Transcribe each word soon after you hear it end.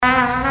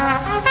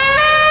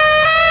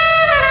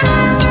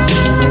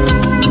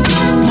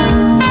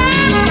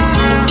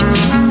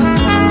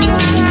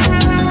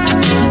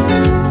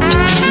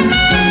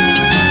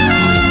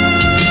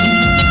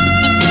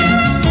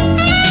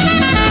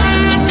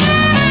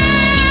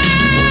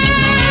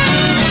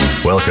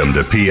Welcome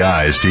to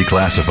PI's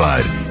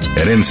Declassified,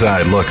 an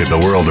inside look at the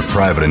world of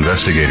private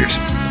investigators.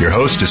 Your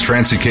host is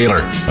Francie Kaler,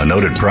 a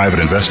noted private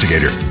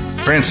investigator.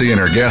 Francie and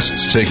her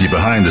guests take you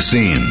behind the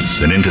scenes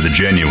and into the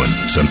genuine,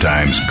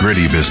 sometimes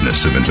gritty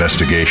business of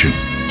investigation.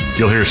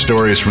 You'll hear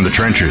stories from the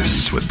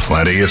trenches with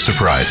plenty of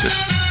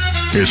surprises.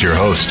 Here's your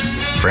host,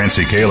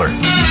 Francie Kaler.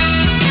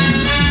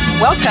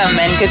 Welcome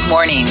and good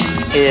morning.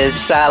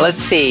 It's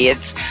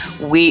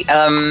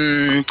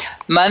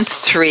month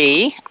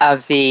 3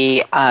 of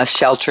the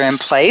shelter in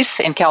place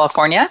in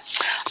California.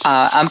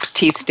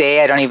 Umpteenth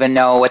day. I don't even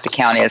know what the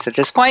count is at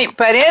this point.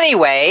 But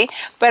anyway,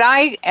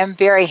 I am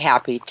very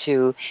happy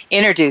to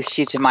introduce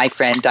you to my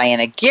friend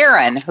Diana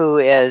Guerin, who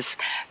is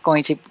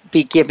going to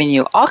be giving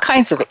you all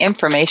kinds of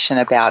information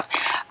about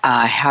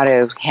how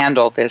to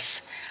handle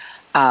this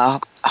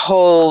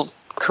whole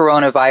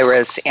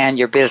coronavirus and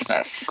your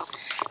business.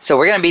 So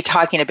we're going to be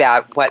talking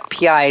about what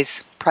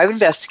PI's private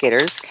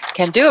investigators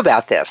can do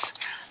about this.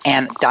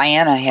 And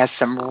Diana has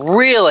some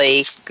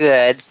really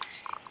good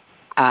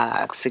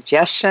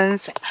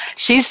suggestions.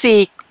 She's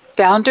the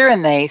founder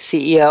and the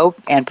CEO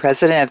and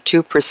president of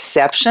Two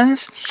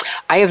Perceptions.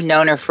 I have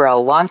known her for a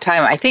long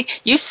time. I think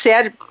you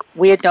said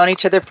we had known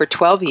each other for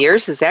 12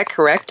 years. Is that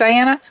correct,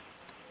 Diana?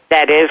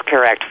 That is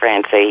correct,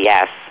 Francie,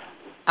 yes.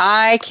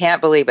 I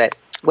can't believe it.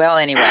 Well,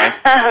 anyway.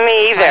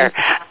 Me either.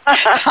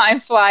 Time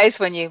flies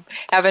when you're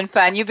having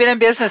fun. You've been in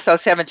business,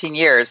 17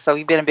 years, so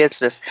you've been in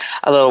business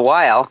a little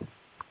while.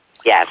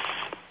 Yes,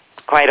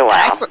 quite a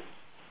while.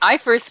 I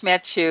first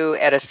met you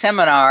at a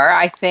seminar,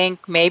 I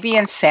think maybe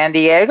in San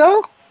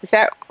Diego. Is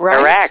that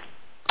right? Correct.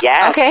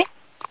 Yes. Okay.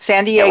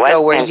 San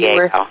Diego, where you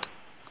were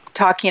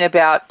talking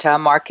about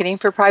marketing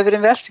for private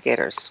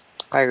investigators,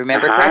 if I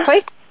remember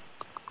correctly.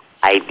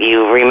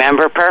 You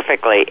remember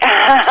perfectly.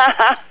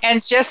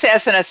 And just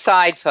as an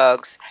aside,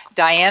 folks,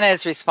 Diana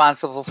is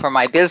responsible for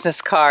my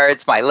business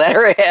cards, my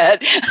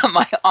letterhead,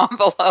 my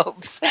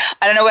envelopes.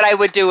 I don't know what I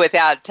would do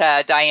without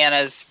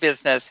Diana's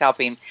business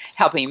helping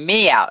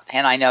me out.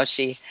 And I know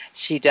she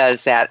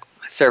does that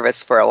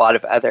service for a lot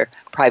of other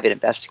private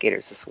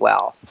investigators as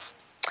well.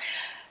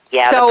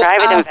 Yeah, the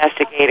private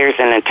investigators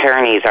and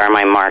attorneys are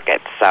my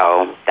market,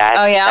 so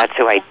that's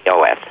who I deal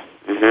with.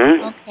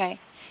 Mm-hmm. Okay.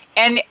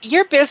 And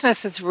your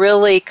business is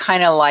really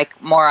kind of like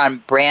more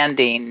on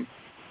branding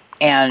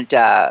and,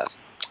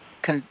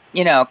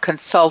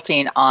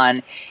 consulting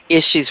on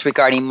issues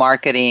regarding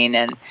marketing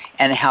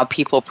and how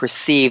people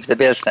perceive the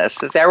business.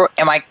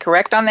 Am I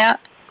correct on that?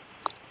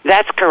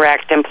 That's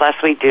correct. And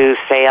plus we do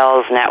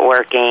sales,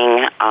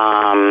 networking,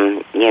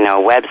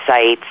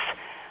 websites,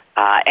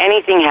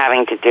 anything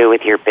having to do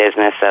with your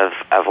business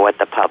of what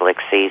the public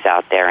sees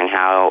out there and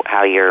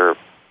how you're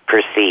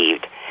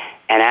perceived.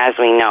 And as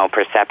we know,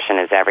 perception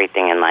is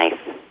everything in life.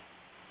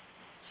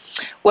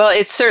 Well,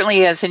 it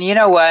certainly is. And you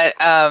know what?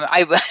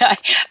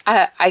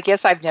 I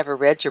guess I've never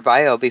read your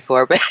bio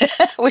before, but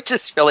which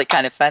is really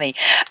kind of funny.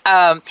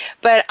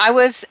 But I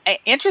was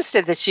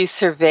interested that you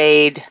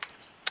surveyed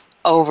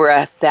over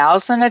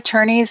 1,000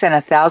 attorneys and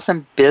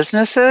 1,000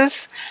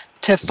 businesses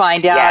to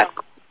find out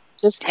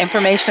just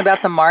information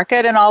about the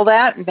market and all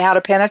that and how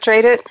to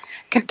penetrate it.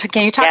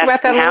 Can you talk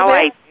about that a little bit? How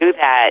I do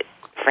that,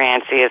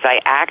 Francie, is I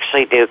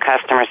actually do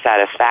customer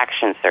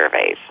satisfaction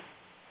surveys.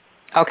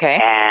 Okay.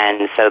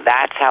 And so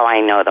that's how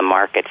I know the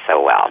market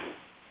so well.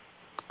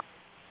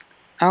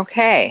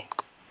 Okay.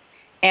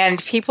 And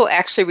people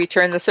actually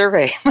return the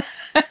survey.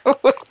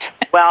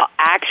 Well,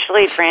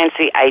 actually,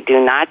 Francie, I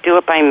do not do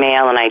it by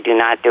mail and I do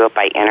not do it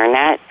by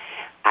internet.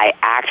 I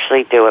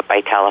actually do it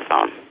by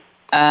telephone.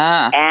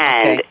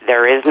 And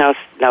there is no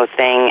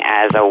thing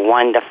as a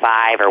 1 to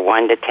 5 or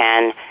 1 to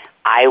 10.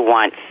 I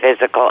want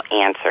physical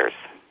answers.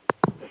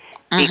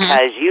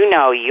 Because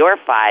your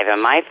 5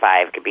 and my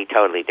 5 could be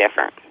totally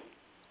different.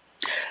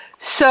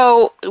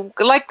 So,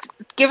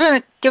 give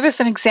us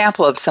an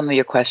example of some of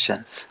your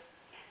questions.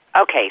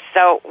 Okay,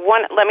 so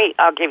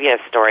I'll give you a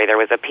story. There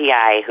was a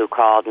PI who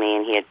called me,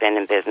 and he had been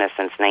in business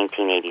since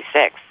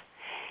 1986.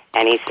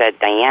 And he said,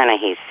 Diana,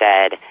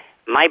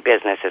 my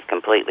business is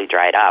completely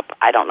dried up.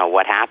 I don't know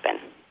what happened.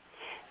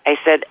 I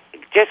said,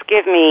 just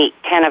give me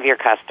 10 of your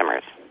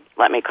customers.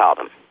 Let me call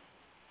them,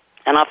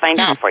 and I'll find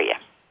out for you.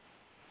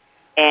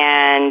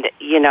 And,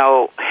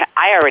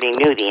 I already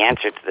knew the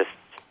answer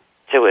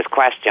to his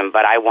question,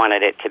 but I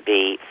wanted it to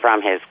be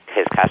from his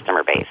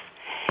customer base.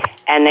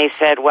 And they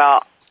said,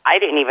 well, I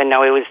didn't even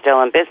know he was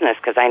still in business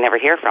because I never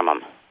hear from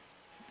him.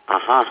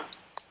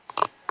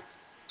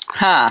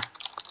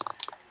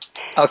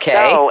 Okay.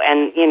 So,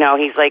 and,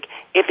 he's like,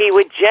 if he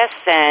would just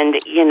send,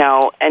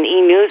 an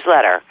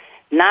e-newsletter,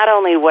 not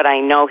only would I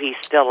know he's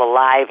still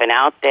alive and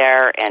out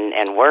there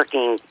and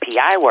working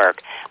PI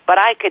work, but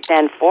I could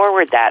then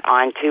forward that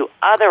on to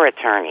other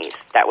attorneys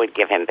that would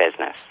give him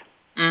business.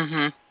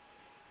 Mm-hmm.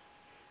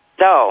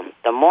 So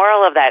the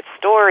moral of that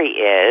story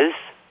is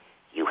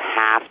you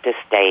have to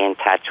stay in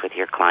touch with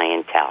your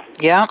clientele.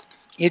 Yeah,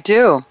 you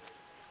do.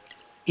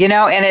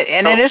 And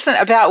it isn't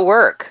about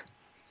work.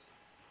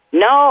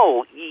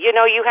 No,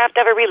 you have to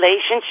have a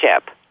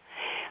relationship.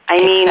 I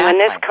mean, when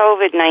this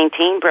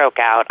COVID-19 broke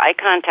out, I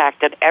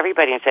contacted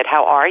everybody and said,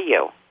 how are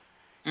you?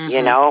 Mm-hmm.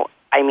 You know,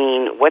 I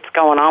mean, what's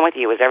going on with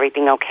you? Is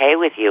everything okay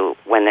with you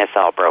when this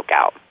all broke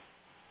out?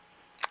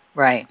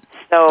 Right.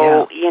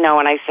 So, you know,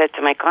 and I said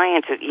to my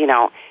clients, you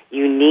know,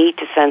 you need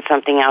to send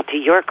something out to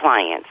your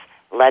clients,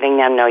 letting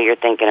them know you're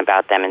thinking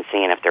about them and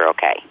seeing if they're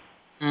okay.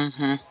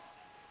 Mm-hmm.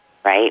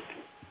 Right?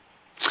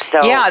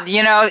 So, yeah,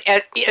 you know,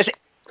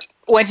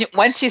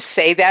 once you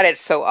say that,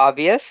 it's so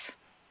obvious.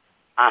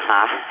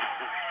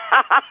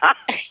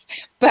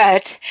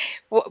 But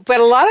a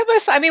lot of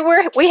us, I mean,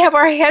 we have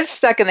our heads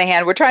stuck in the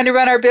hand. We're trying to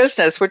run our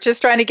business. We're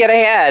just trying to get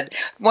ahead,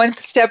 one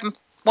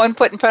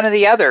foot in front of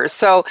the other.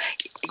 So,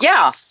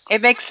 yeah,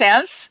 it makes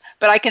sense.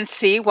 But I can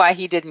see why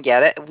he didn't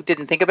get it,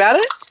 didn't think about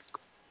it.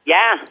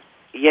 Yeah,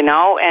 you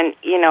know, and,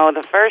 you know,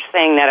 the first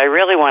thing that I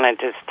really wanted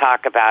to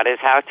talk about is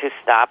how to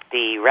stop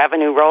the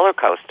revenue roller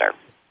coaster.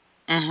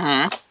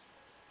 Mm-hmm.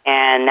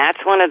 And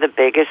that's one of the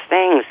biggest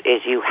things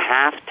is you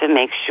have to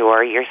make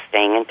sure you're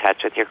staying in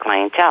touch with your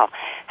clientele.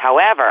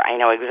 However, I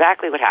know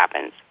exactly what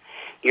happens.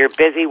 You're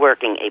busy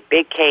working a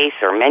big case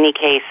or many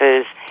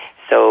cases,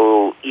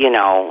 so, you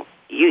know,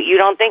 you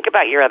don't think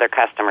about your other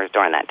customers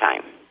during that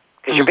time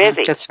because you're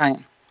busy. That's right.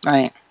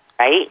 Right.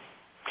 Right?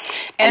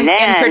 And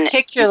then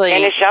particularly, you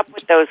finish up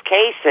with those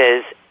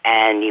cases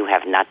and you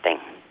have nothing.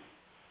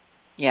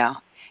 Yeah.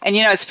 And,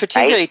 you know, it's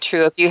particularly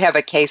true if you have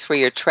a case where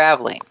you're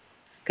traveling.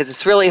 Because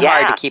it's really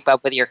hard to keep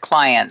up with your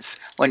clients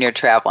when you're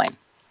traveling.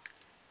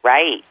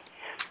 Right.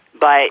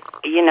 But,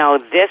 you know,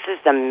 this is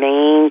the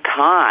main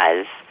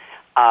cause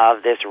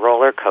of this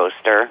roller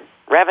coaster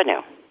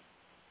revenue,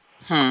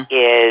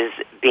 is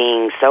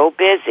being so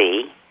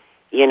busy,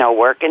 you know,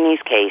 working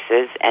these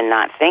cases and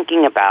not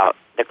thinking about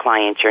the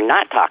clients you're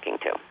not talking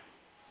to.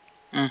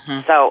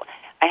 Mm-hmm. So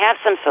I have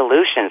some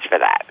solutions for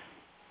that.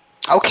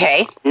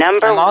 Okay.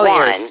 Number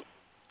one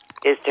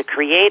is to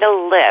create a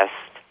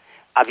list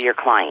of your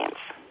clients.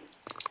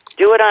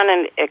 Do it on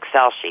an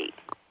Excel sheet,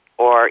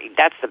 or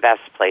that's the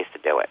best place to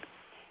do it.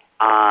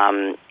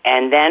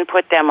 And then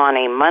put them on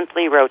a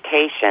monthly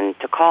rotation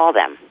to call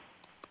them.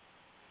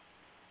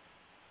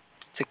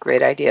 It's a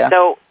great idea.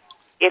 So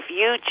if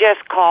you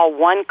just call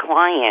one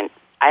client,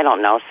 I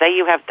don't know, say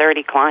you have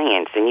 30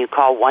 clients and you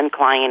call one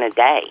client a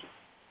day,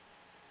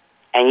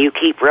 and you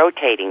keep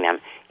rotating them,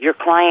 your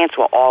clients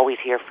will always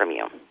hear from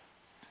you.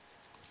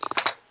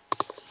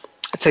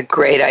 That's a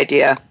great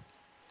idea.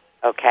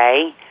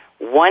 Okay?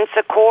 Once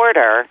a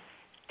quarter,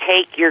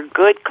 take your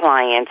good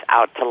clients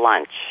out to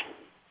lunch.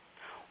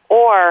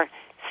 Or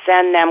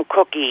send them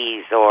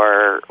cookies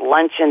or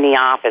lunch in the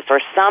office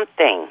or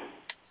something.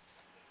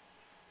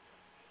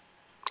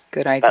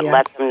 Good idea. But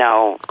let them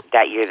know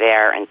that you're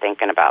there and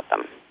thinking about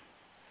them.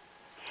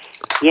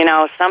 You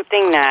know,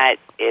 something that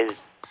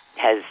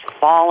has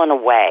fallen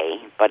away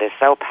but is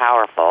so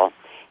powerful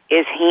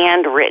is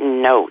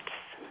handwritten notes.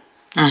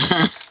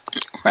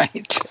 Mm-hmm.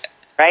 Right.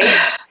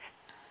 Right?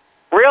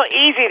 Real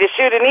easy to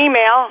shoot an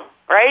email,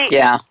 right?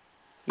 Yeah.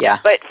 Yeah.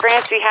 But,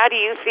 Francie, how do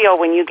you feel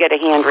when you get a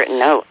handwritten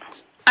note?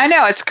 I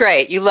know, it's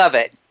great. You love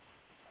it.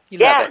 You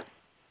love it.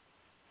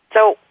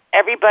 So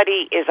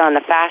everybody is on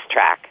the fast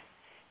track,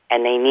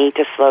 and they need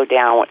to slow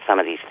down with some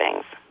of these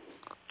things,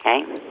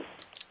 okay?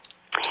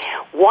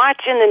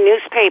 Watch in the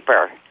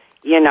newspaper,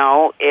 you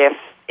know,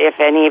 if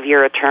any of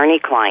your attorney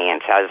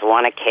clients has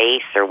won a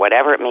case or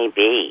whatever it may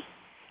be,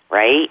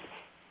 right?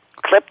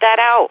 Clip that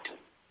out.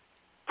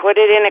 Put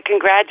it in a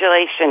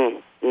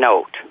congratulation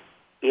note,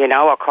 you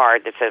know, a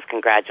card that says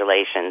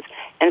congratulations,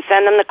 and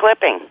send them the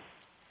clipping.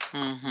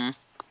 Mm-hmm.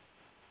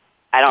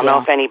 I don't know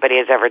if anybody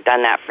has ever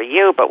done that for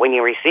you, but when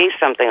you receive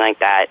something like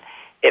that,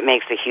 it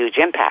makes a huge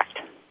impact.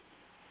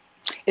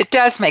 It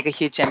does make a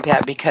huge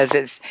impact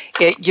because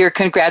you're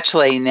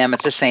congratulating them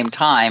at the same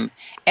time.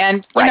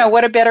 And, you know,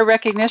 what a better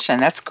recognition.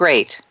 That's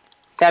great.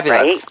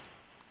 Fabulous. Right?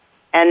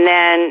 And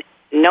then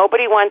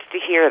nobody wants to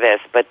hear this,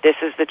 but this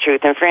is the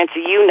truth. And,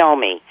 Francie, you know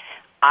me.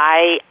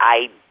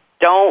 I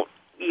don't,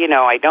 you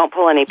know, I don't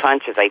pull any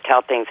punches. I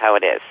tell things how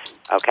it is,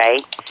 okay?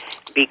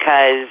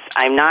 Because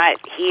I'm not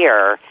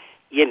here,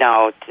 you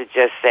know, to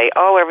just say,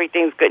 oh,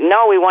 everything's good.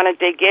 No, we want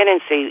to dig in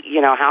and see,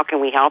 you know, how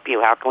can we help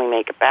you? How can we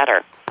make it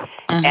better?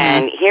 Mm-hmm.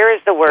 And here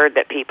is the word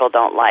that people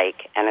don't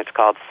like, and it's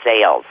called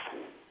sales.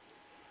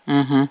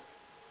 Mm-hmm.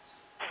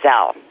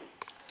 Sell.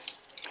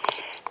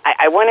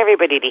 I want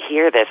everybody to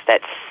hear this,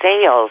 that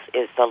sales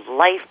is the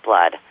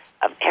lifeblood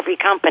of every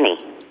company.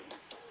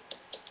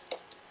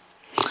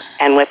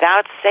 And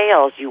without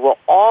sales, you will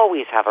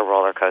always have a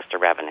roller coaster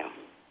revenue.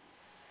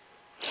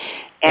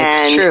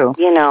 And, it's true.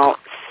 You know,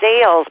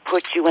 sales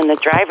puts you in the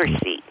driver's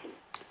seat.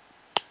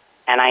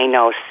 And I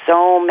know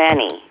so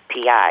many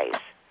PIs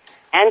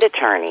and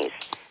attorneys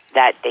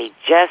that they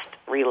just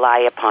rely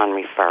upon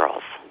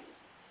referrals.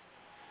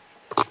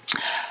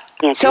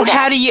 So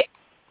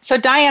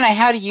Diana,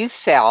 how do you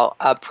sell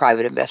a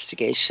private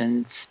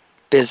investigations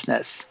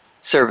business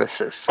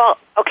services? Well,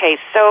 okay,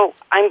 so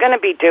I'm going to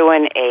be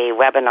doing a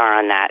webinar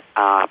on that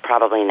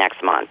probably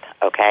next month,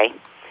 okay,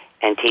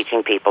 and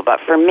teaching people.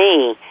 But for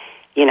me,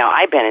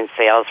 I've been in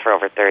sales for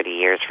over 30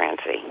 years,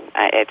 Francie.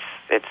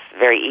 It's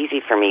very easy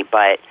for me,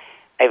 but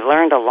I've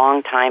learned a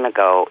long time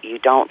ago, you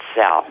don't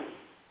sell.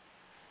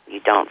 You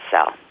don't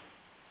sell.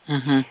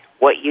 Mm-hmm.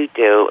 What you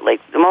do,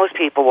 like most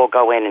people will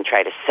go in and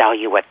try to sell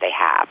you what they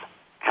have.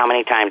 How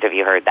many times have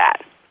you heard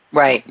that?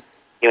 Right.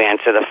 You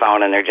answer the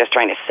phone and they're just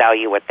trying to sell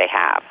you what they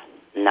have.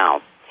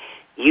 No.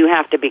 You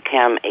have to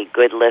become a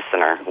good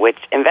listener, which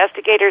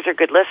investigators are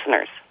good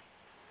listeners.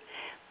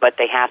 But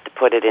they have to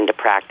put it into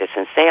practice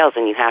in sales,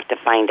 and you have to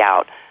find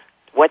out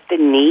what the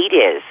need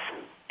is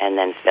and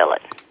then fill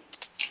it.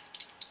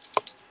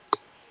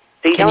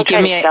 So you don't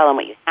try to sell them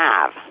what you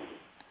have.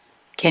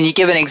 Can you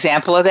give an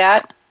example of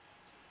that?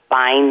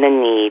 Find the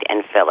need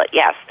and fill it.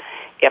 Yes.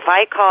 If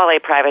I call a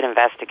private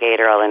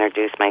investigator, I'll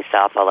introduce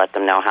myself. I'll let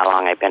them know how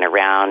long I've been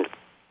around,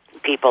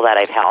 people that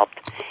I've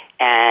helped.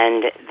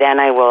 And then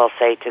I will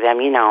say to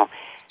them,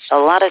 a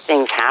lot of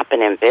things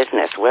happen in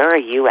business. Where are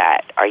you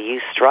at? Are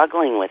you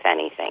struggling with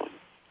anything?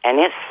 And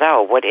if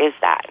so, what is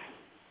that?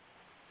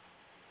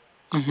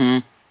 Mm-hmm.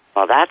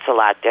 Well, that's a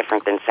lot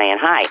different than saying,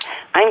 hi,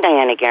 I'm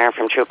Diana Guerin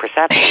from True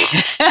Perception.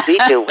 We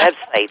do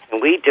websites,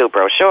 and we do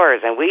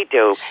brochures, and we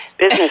do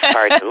business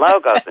cards and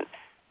logos. And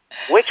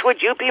which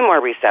would you be more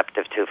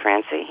receptive to,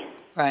 Francie?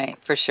 Right,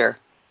 for sure.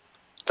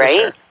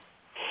 Right?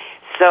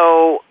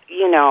 So,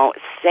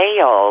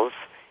 sales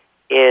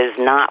is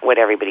not what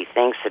everybody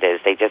thinks it is.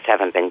 They just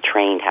haven't been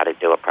trained how to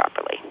do it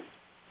properly.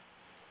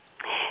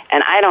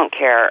 And I don't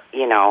care,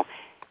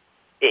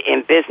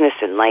 in business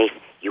and life,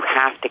 you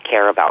have to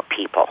care about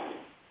people.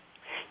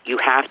 You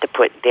have to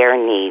put their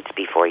needs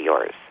before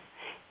yours.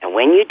 And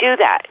when you do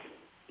that,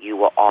 you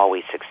will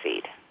always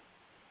succeed.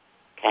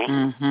 Okay?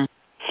 Mm-hmm.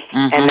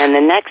 Mm-hmm. And then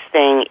the next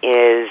thing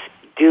is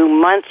do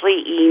monthly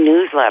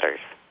e-newsletters.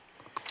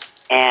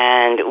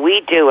 And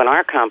we do, in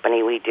our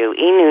company, we do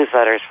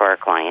e-newsletters for our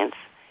clients.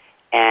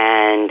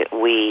 And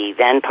we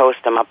then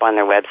post them up on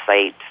their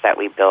websites that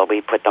we build.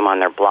 We put them on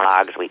their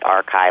blogs. We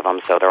archive them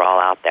so they're all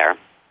out there,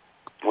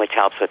 which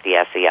helps with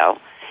the SEO.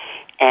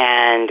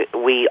 And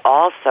we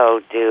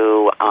also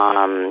do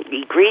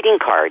greeting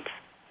cards.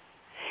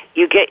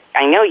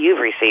 I know you've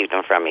received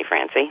them from me,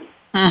 Francie.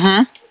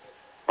 Mm-hmm.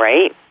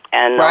 Right?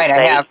 And they'll say, I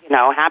have.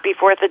 Happy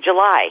 4th of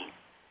July.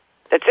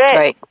 That's it.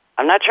 Right.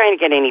 I'm not trying to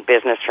get any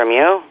business from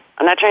you.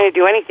 I'm not trying to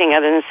do anything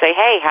other than say,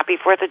 hey, happy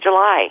 4th of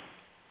July.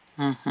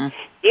 Mm-hmm.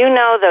 You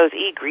know those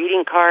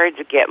e-greeting cards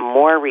get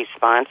more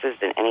responses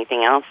than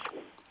anything else?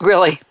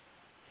 Really?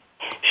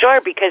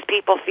 Sure, because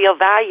people feel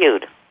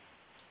valued.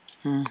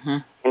 Mm-hmm.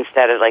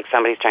 Instead of like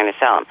somebody's trying to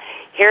sell them.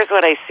 Here's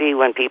what I see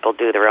when people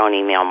do their own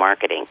email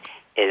marketing,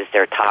 is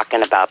they're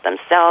talking about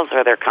themselves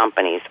or their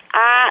companies.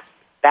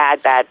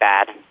 Bad.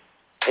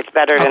 It's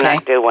better to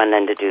not do one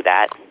than to do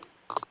that.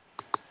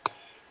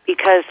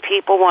 Because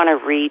people want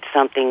to read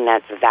something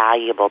that's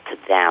valuable to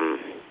them.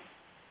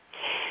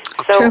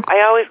 So True.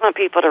 I always want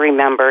people to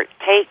remember,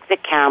 take the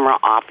camera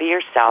off of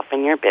yourself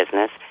and your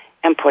business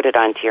and put it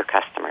onto your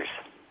customers.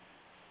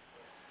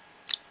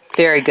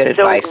 Very good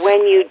advice. So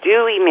when you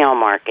do email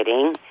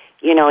marketing,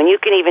 and you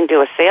can even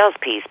do a sales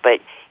piece,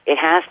 but it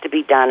has to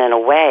be done in a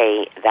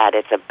way that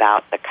it's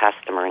about the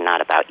customer and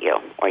not about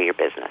you or your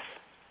business.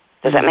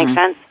 Does that make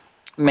sense?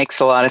 Makes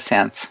a lot of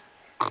sense.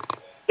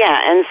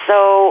 Yeah, and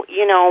so,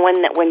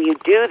 when you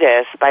do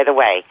this, by the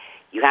way,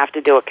 you have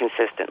to do it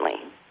consistently,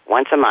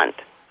 once a month,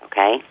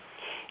 okay?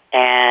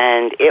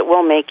 And it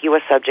will make you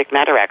a subject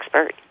matter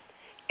expert.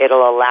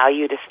 It'll allow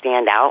you to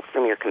stand out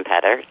from your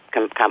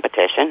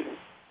competition.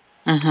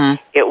 Mm-hmm.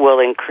 It will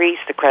increase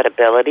the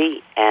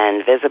credibility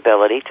and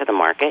visibility to the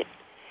market.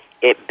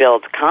 It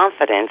builds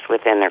confidence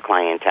within their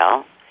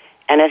clientele,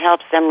 and it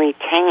helps them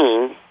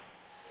retain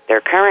their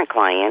current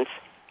clients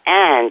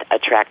and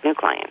attract new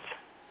clients.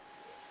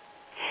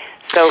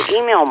 So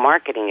email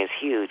marketing is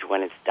huge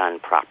when it's done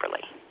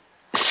properly.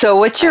 So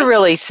what you're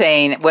really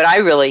saying, what I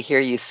really hear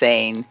you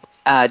saying,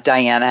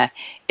 Diana,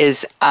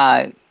 is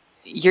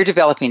you're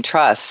developing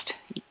trust.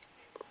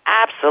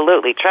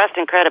 Absolutely. Trust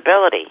and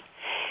credibility.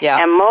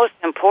 Yeah. And most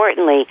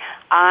importantly,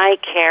 I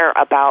care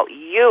about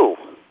you.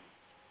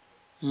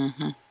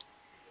 Mm-hmm.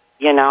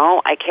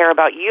 I care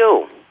about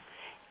you.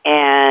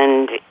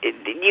 And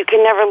you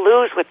can never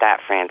lose with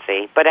that,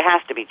 Francie, but it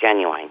has to be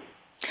genuine.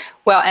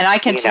 Well, and I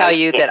can tell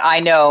you that I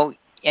know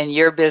in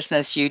your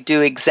business you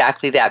do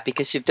exactly that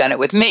because you've done it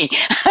with me.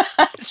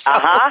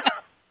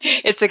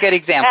 It's a good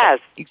example. Yes.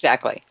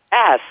 Exactly.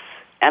 Yes.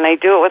 And I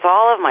do it with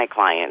all of my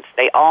clients.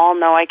 They all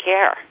know I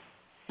care.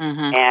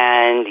 Mm-hmm.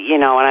 And,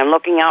 and I'm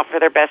looking out for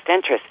their best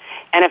interest.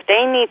 And if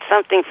they need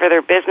something for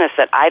their business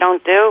that I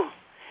don't do,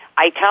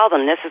 I tell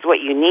them this is what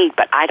you need,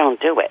 but I don't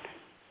do it.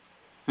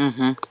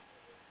 Mm-hmm.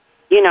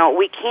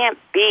 We can't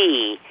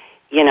be,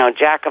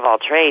 jack of all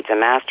trades and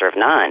master of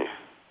none.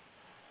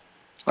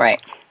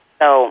 Right.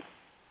 So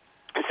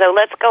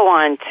let's go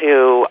on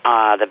to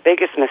the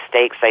biggest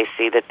mistakes I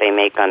see that they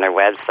make on their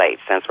website,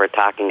 since we're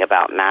talking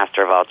about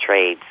master of all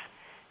trades,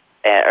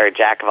 or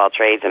jack of all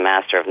trades and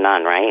master of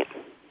none, right?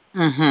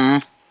 Mm-hmm.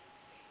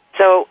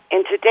 So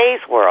in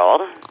today's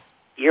world,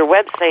 your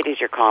website is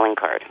your calling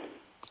card.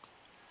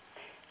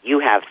 you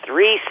have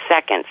 3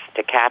 seconds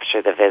to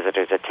capture the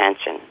visitor's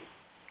attention.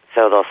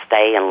 So they'll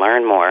stay and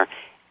learn more,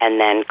 and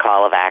then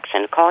call of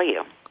action, call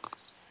you.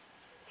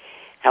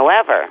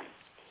 However,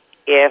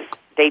 if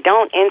they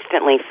don't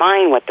instantly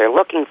find what they're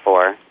looking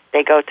for,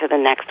 they go to the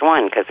next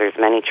one because there's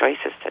many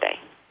choices today.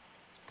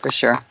 For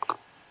sure.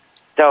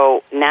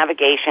 So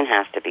navigation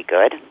has to be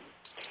good.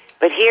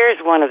 But here's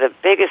one of the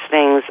biggest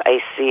things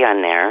I see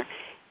on there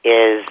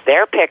is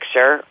their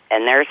picture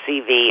and their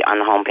CV on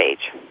the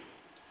homepage.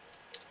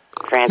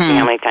 Francie,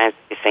 how many times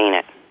have you seen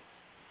it?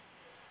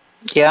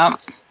 Yeah,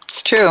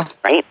 it's true.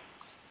 Right?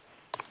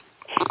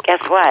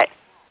 Guess what?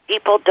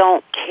 People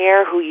don't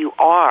care who you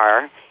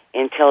are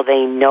until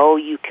they know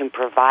you can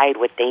provide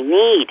what they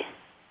need.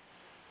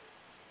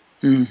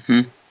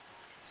 Mm-hmm. Does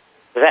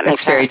that make sense?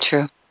 That's very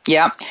true.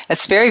 Yeah,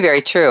 that's very,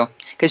 very true.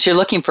 Because you're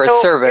looking for a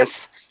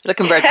service. You're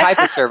looking for a type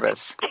of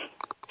service.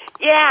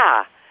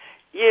 Yeah.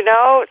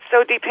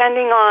 So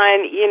depending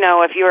on,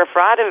 if you're a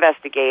fraud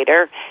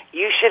investigator,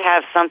 you should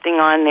have something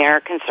on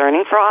there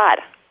concerning fraud.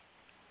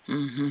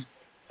 Mm-hmm.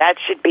 That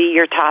should be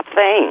your top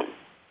thing,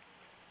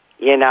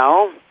 and,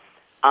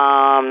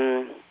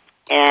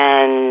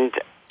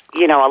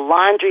 a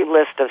laundry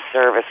list of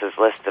services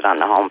listed on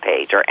the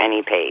homepage or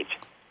any page.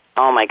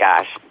 Oh, my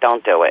gosh,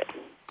 don't do it.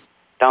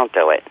 Don't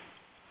do it.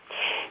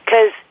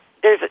 Because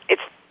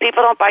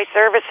people don't buy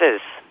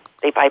services.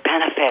 They buy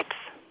benefits.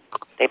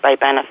 They buy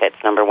benefits,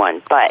 number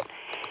one. But,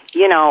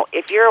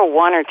 if you're a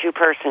 1 or 2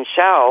 person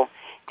show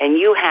and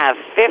you have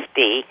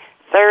 50,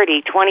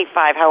 30,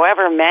 25,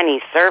 however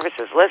many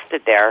services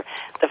listed there,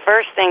 the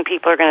first thing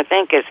people are going to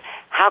think is,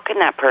 how can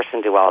that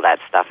person do all that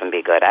stuff and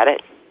be good at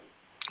it?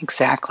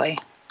 Exactly.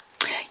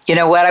 You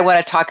know what? I want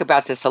to talk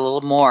about this a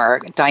little more,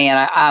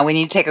 Diana. We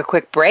need to take a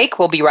quick break.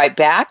 We'll be right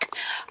back.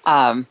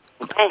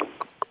 Okay.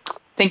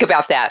 Think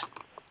about that.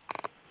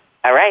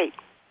 All right.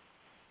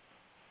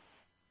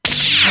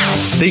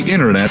 The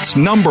Internet's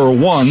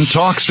 #1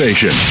 talk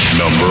station.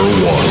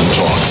 #1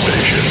 talk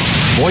station.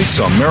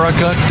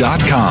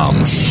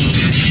 VoiceAmerica.com.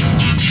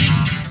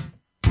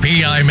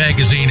 PI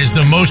Magazine is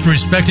the most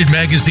respected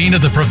magazine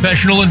of the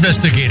professional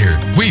investigator.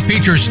 We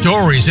feature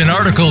stories and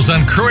articles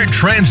on current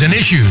trends and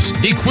issues,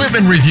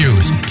 equipment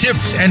reviews,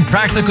 tips, and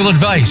practical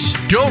advice.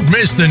 Don't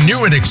miss the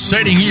new and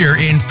exciting year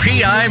in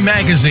PI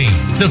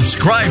Magazine.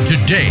 Subscribe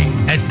today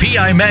at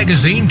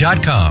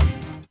PIMagazine.com.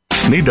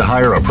 Need to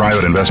hire a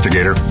private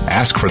investigator?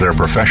 Ask for their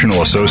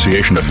professional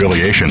association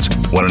affiliations.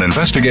 When an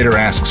investigator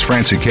asks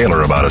Francie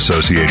Kaler about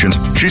associations,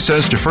 she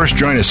says to first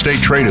join a state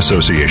trade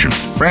association.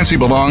 Francie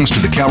belongs to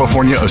the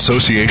California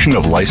Association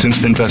of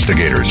Licensed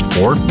Investigators,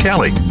 or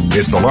CALI.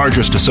 It's the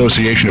largest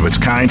association of its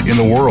kind in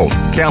the world.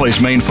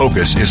 CALI's main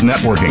focus is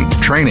networking,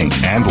 training,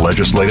 and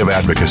legislative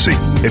advocacy.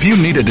 If you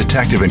need a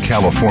detective in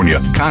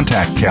California,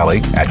 contact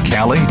CALI at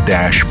cali-pi.org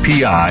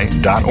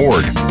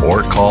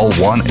or call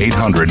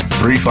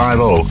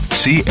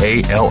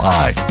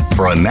 1-800-350-CALI.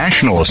 For a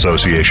national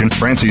association,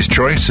 Francie's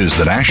choice is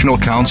the National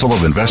Council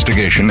of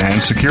Investigation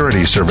and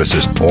Security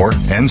Services, or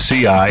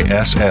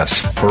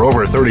NCISS. For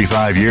over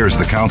 35 years,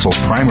 the Council's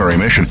primary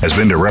mission has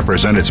been to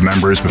represent its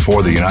members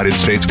before the United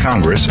States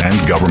Congress and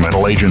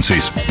governmental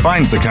agencies.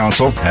 Find the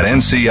Council at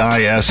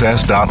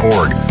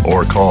nciss.org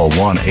or call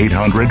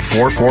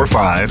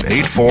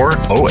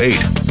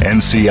 1-800-445-8408.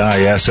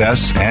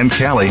 NCISS and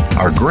CALI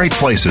are great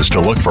places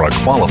to look for a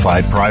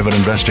qualified private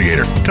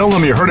investigator. Tell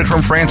them you heard it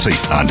from Francie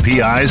on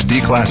PI's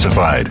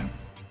Declassified.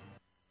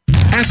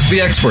 Ask the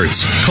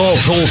experts. Call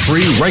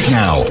toll-free right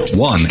now,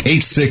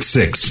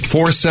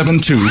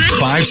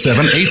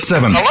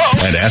 1-866-472-5787.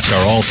 And ask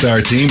our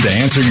All-Star team to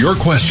answer your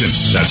question.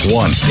 That's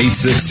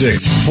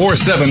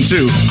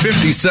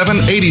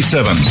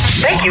 1-866-472-5787.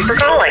 Thank you for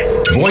calling.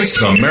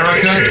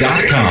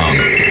 VoiceAmerica.com.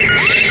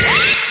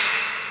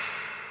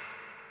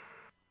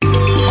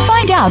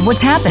 Find out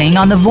what's happening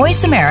on the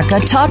Voice America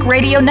Talk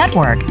Radio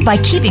Network by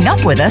keeping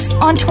up with us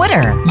on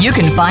Twitter. You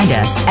can find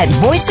us at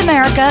Voice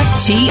America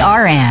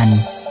TRN.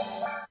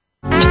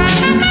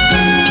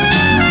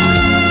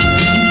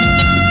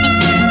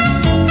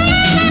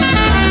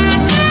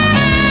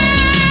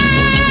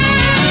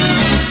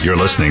 You're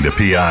listening to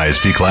PI's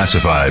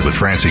Declassified with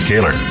Francie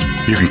Kaler.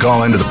 You can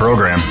call into the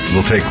program.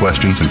 We'll take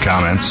questions and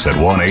comments at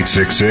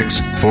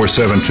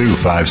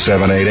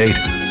 1-866-472-5788.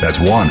 That's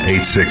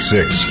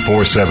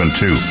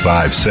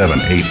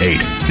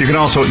 1-866-472-5788. You can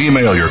also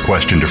email your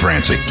question to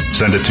Francie.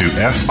 Send it to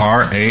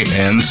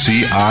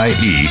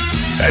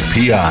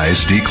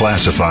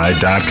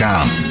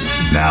francie@pisdeclassified.com.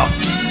 Now,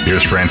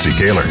 here's Francie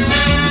Kaler.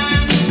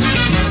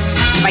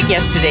 My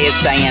guest today is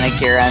Diana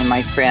Guerra,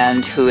 my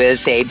friend, who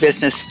is a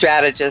business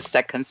strategist,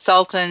 a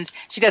consultant.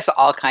 She does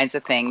all kinds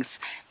of things,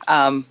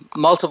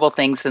 multiple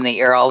things in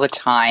the air all the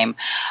time.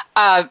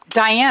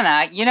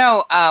 Diana,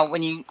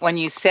 when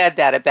you said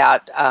that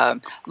about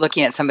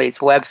looking at somebody's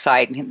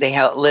website and they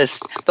have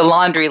the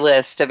laundry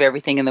list of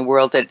everything in the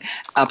world that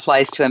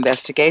applies to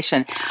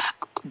investigation,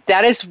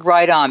 that is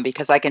right on,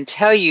 because I can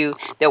tell you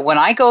that when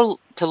I go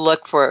to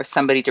look for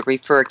somebody to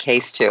refer a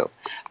case to,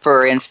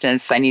 for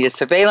instance, I need a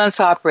surveillance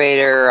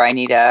operator, I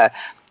need a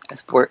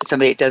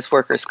somebody that does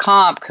workers'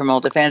 comp, criminal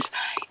defense,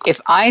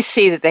 if I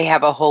see that they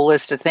have a whole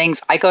list of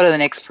things, I go to the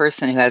next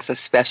person who has a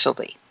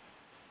specialty.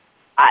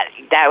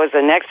 That was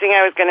the next thing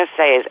I was going to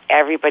say is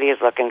everybody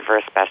is looking for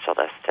a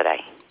specialist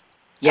today.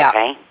 Yeah.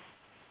 Okay?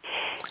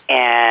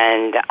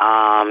 And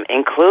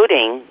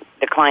including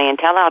the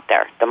clientele out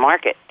there, the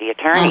market, the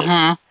attorneys,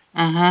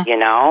 you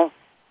know?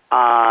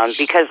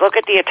 Because look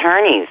at the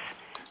attorneys.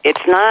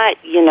 It's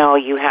not,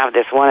 you have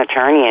this one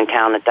attorney in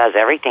town that does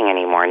everything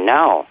anymore.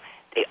 No.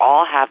 They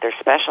all have their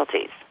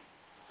specialties.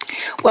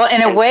 Well,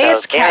 in a way,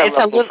 it's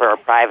looking for a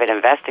private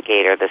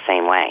investigator the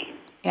same way.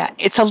 Yeah,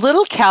 it's a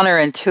little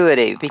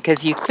counterintuitive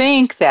because you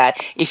think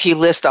that if you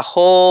list a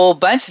whole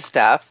bunch of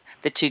stuff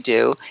that you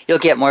do, you'll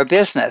get more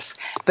business.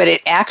 But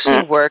it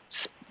actually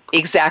works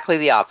exactly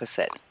the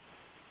opposite.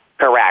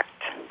 Correct.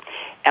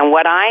 And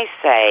what I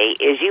say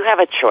is you have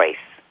a choice.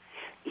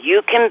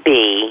 You can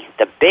be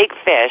the big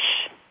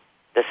fish,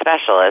 the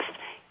specialist,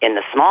 in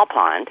the small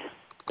pond,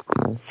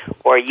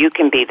 or you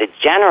can be the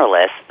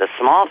generalist, the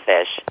small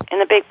fish, in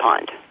the big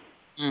pond.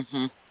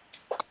 Mm-hmm.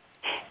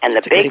 And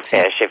the big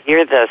fish, if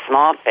you're the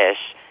small fish,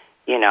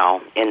 in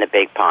the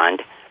big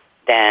pond,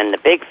 then the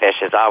big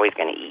fish is always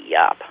going to eat you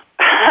up.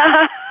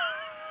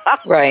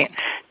 Right.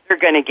 You're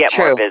going to get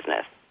more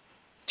business.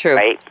 True.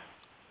 Right?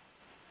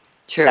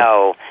 True.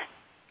 So,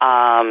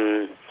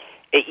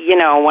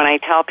 when I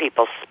tell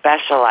people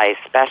specialize,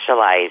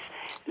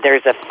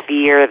 there's a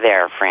fear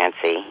there,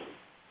 Francie.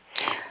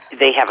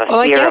 They have a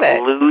fear of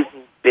losing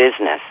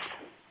business.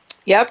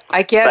 Yep,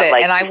 I get it.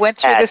 And I went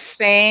through the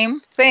same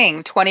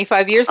thing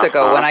 25 years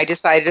ago when I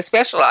decided to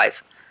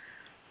specialize.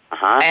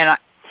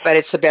 But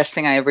it's the best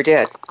thing I ever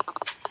did.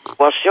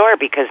 Well, sure,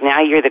 because now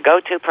you're the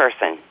go-to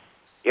person.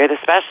 You're the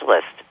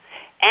specialist.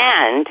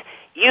 And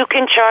you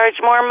can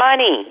charge more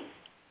money.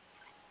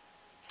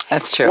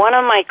 That's true. One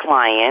of my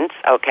clients,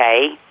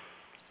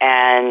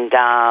 and,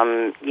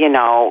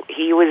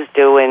 he was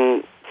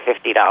doing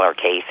 $50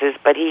 cases,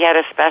 but he had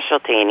a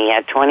specialty, and he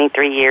had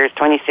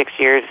 26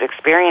 years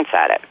experience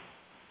at it.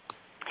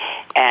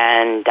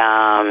 And,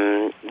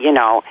 I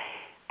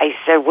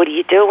said, what are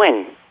you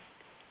doing?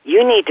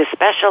 You need to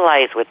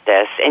specialize with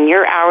this, and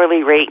your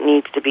hourly rate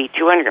needs to be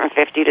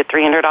 $250 to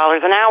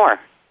 $300 an hour.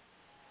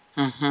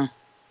 Mm-hmm.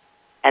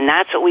 And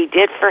that's what we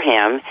did for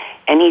him,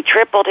 and he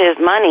tripled his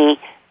money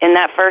in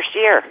that first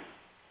year.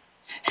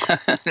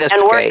 That's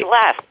and great. Worked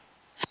less.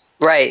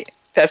 Right.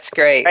 That's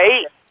great.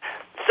 Right?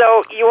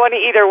 So you want to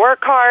either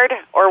work hard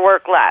or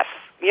work less.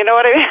 You know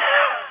what I mean?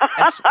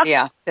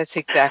 That's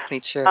exactly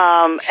true.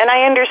 And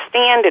I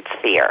understand it's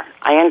fear.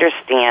 I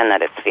understand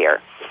that it's fear.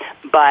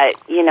 But,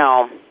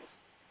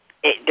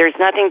 there's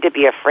nothing to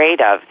be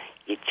afraid of.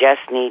 You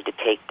just need to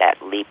take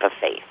that leap of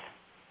faith.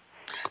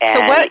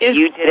 And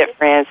you did it,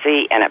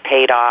 Francie, and it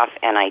paid off,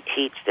 and I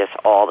teach this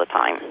all the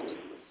time.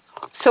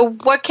 So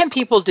what can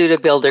people do to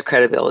build their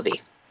credibility?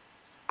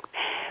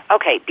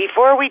 Okay,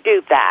 before we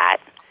do that,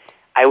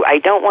 I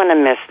don't want to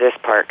miss this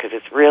part because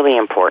it's really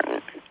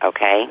important,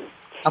 okay?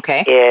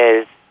 Okay.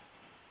 Is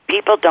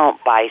people don't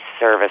buy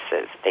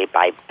services, they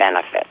buy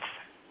benefits.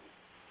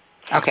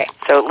 Okay.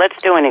 So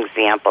let's do an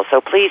example.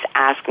 So please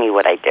ask me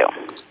what I do.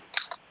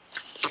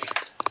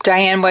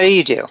 Diane, what do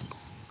you do?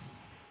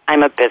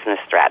 I'm a business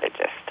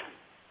strategist.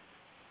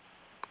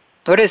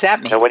 What does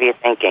that mean? So what are you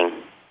thinking?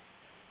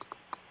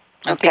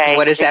 I'm thinking,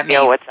 what does that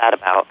mean? What's that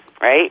about,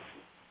 right?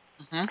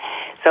 Mm-hmm.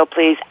 So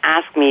please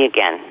ask me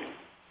again.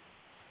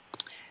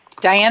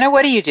 Diana,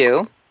 what do you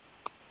do?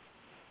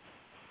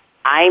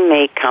 I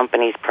make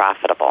companies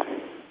profitable.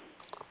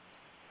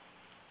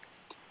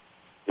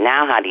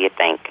 Now how do you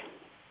think?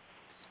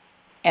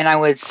 And I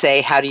would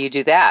say, how do you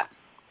do that?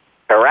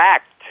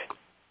 Correct,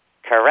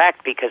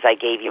 because I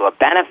gave you a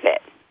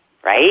benefit,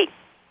 right?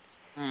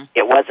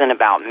 It wasn't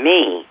about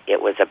me.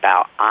 It was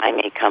about I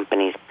make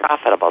companies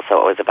profitable.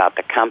 So it was about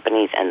the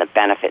companies and the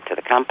benefit to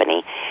the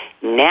company.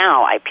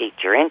 Now I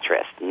piqued your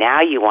interest.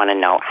 Now you want to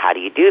know, how do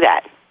you do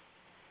that?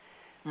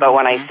 But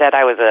when I said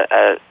I was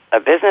a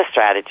business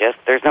strategist,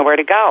 there's nowhere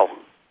to go.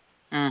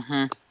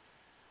 Mm-hmm.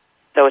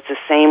 So it's the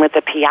same with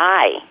the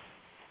PI.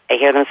 I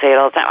hear them say it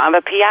all the time, I'm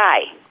a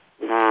PI.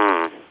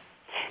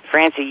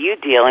 Francie, you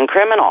deal in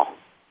criminal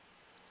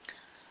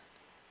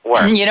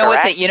work, you know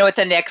what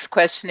the next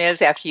question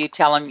is after you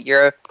tell them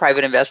you're a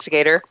private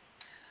investigator?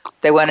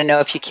 They want to know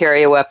if you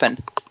carry a weapon.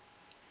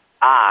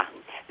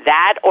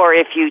 That or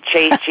if you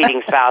chase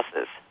cheating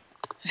spouses.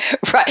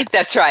 Right,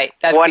 that's right.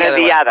 That's one or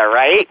the other,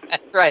 right?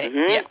 That's right.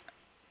 Mm-hmm. Yeah.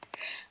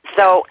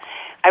 So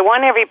I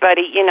want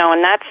everybody,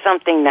 and that's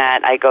something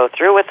that I go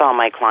through with all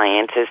my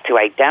clients, is to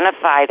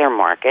identify their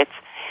markets,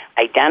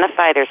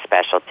 identify their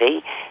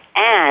specialty,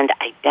 and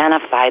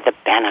identify the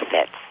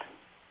benefits.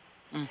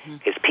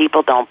 Because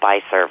people don't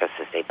buy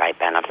services, they buy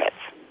benefits.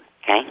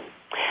 Okay?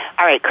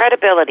 All right,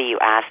 credibility you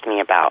asked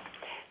me about.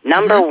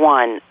 Number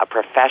one, a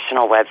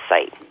professional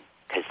website,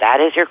 because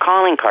that is your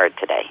calling card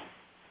today.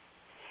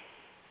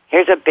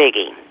 Here's a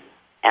biggie,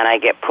 and I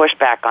get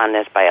pushback on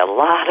this by a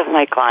lot of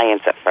my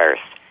clients at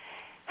first.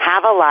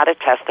 Have a lot of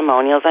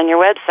testimonials on your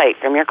website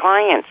from your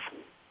clients.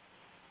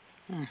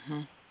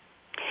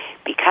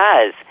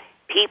 because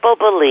people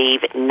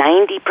believe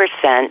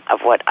 90%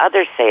 of what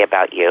others say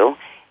about you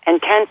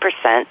and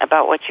 10%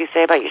 about what you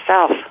say about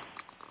yourself.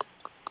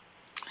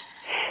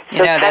 So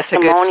that's a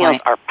good testimonials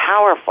point. are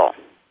powerful.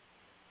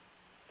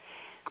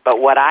 But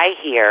what I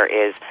hear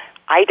is,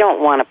 I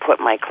don't want to put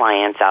my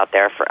clients out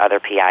there for other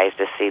PIs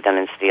to see them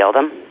and steal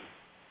them.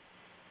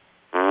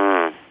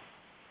 And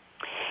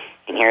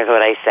here's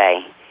what I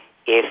say.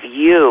 If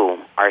you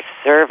are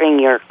serving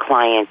your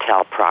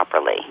clientele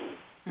properly,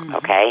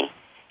 okay,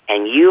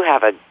 and you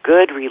have a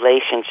good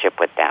relationship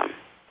with them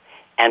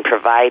and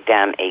provide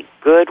them a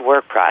good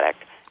work product,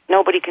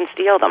 nobody can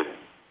steal them.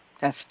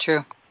 That's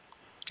true.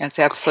 That's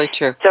absolutely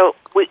true. So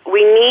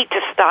we need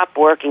to stop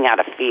working out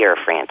of fear,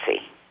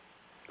 Francie,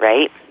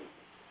 right?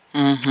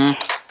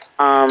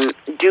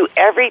 Do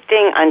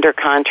everything under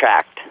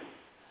contract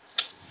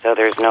so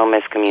there's no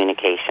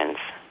miscommunications.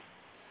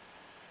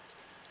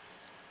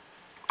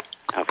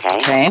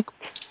 Okay?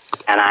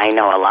 And I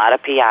know a lot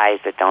of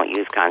PIs that don't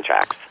use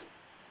contracts.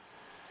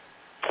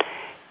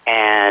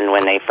 And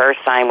when they first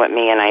sign with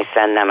me and I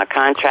send them a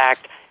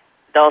contract,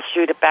 they'll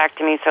shoot it back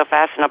to me so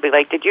fast and I'll be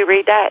like, did you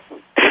read that?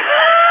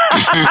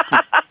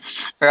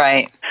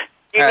 Right.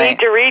 You need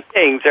to read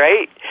things,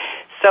 right?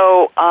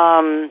 So,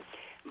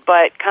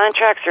 but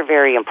contracts are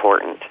very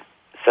important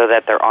so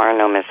that there are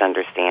no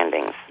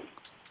misunderstandings.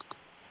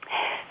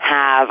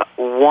 Have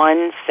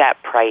one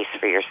set price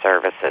for your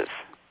services.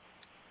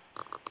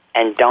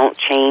 And don't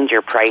change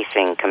your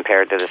pricing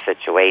compared to the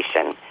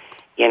situation,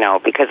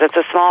 because it's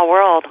a small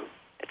world.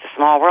 It's a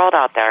small world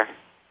out there,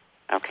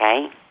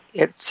 okay?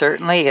 It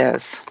certainly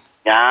is.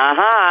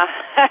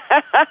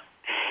 Uh-huh.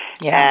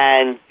 Yeah.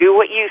 And do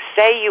what you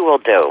say you will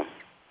do.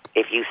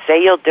 If you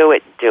say you'll do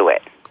it, do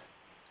it.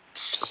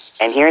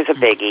 And here's a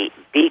biggie.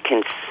 Be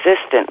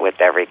consistent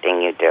with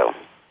everything you do.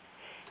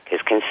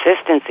 Because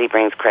consistency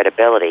brings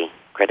credibility.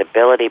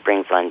 Credibility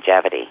brings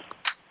longevity.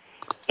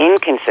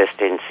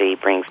 Inconsistency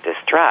brings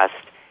distrust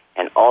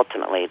and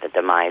ultimately the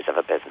demise of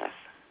a business.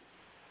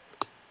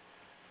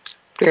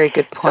 Very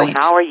good point. So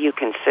how are you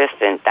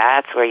consistent?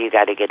 That's where you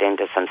got to get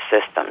into some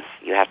systems.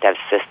 You have to have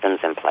systems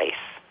in place.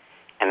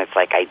 And it's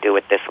like, I do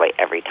it this way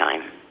every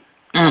time.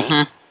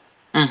 Right?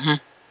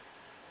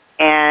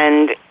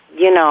 And,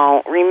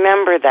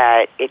 remember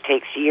that it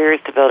takes years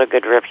to build a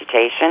good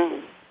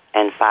reputation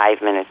and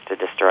 5 minutes to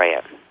destroy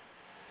it.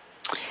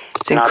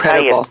 It's and incredible. I'll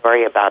tell you a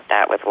story about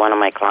that with one of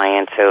my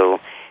clients who,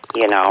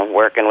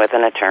 working with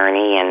an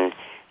attorney, and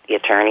the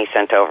attorney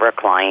sent over a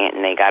client,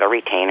 and they got a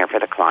retainer for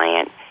the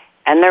client,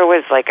 and there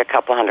was like a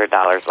couple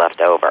 $100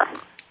 left over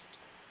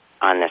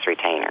on this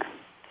retainer.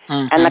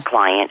 And the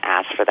client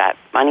asked for that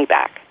money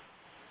back.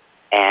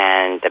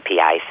 And the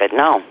PI said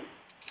no.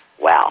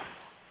 Well,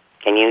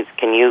 can you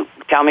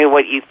tell me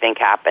what you think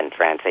happened,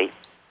 Francie?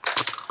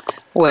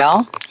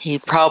 Well, he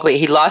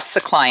lost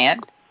the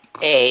client,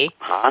 A,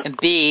 and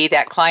B,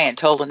 that client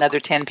told another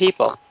 10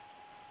 people.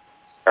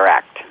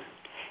 Correct.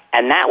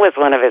 And that was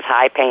one of his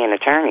high-paying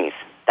attorneys.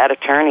 That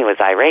attorney was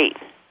irate.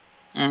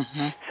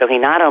 So he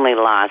not only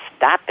lost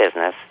that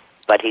business,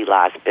 but he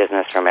lost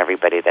business from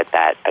everybody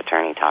that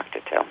attorney talked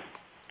it to.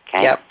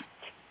 Okay? Yep.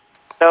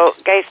 So,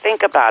 guys,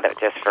 think about it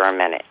just for a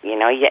minute. You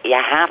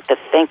have to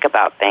think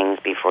about things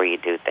before you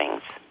do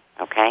things,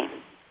 okay?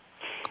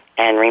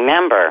 And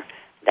remember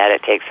that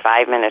it takes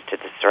 5 minutes to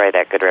destroy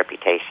that good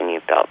reputation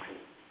you've built.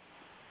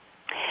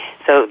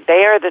 So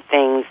they are the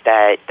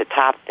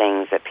top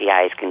things that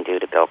PIs can do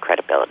to build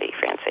credibility,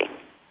 Francie.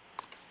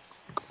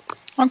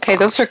 Okay,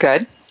 those are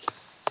good.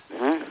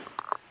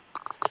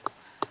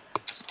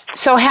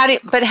 So how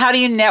do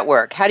you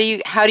network? How do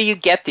you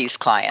get these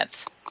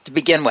clients to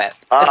begin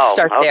with? Let's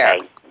start there.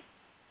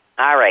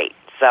 All right.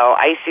 So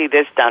I see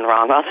this done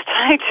wrong all the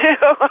time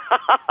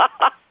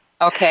too.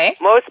 Okay.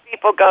 Most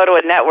people go to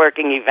a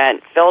networking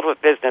event filled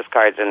with business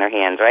cards in their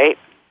hands, right?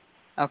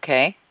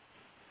 Okay.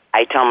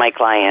 I tell my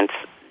clients,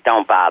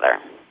 don't bother.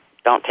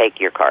 Don't take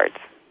your cards.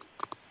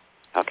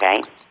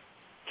 Okay?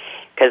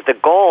 Because the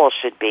goal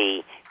should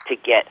be to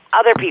get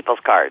other people's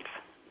cards,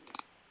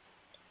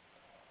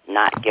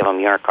 not give them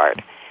your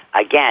card.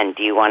 Again,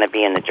 do you want to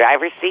be in the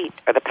driver's seat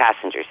or the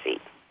passenger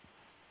seat?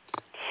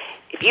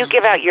 If you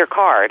give out your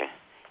card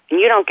and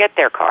you don't get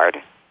their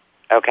card,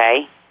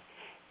 okay,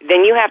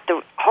 then you have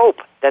to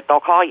hope that they'll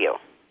call you.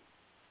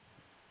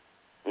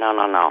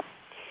 No.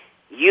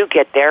 You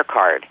get their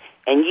card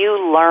and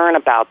you learn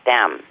about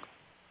them.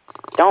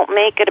 Don't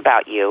make it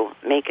about you.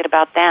 Make it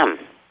about them.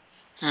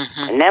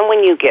 And then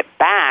when you get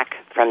back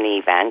from the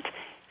event,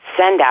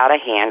 send out a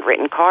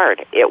handwritten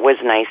card. It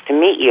was nice to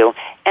meet you,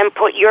 and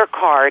put your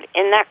card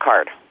in that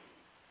card.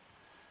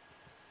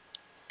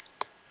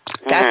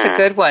 That's a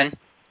good one.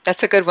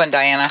 That's a good one,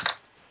 Diana.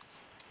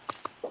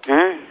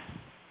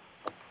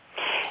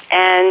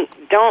 And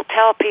don't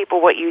tell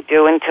people what you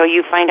do until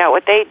you find out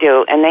what they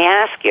do and they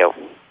ask you.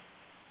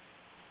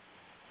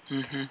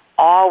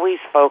 Always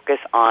focus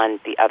on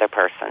the other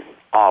person.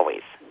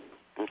 Always.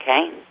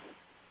 Okay?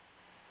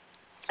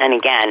 And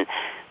again,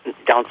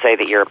 don't say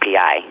that you're a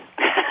PI.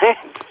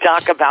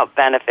 Talk about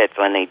benefits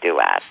when they do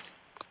ask.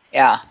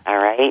 Yeah. All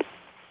right?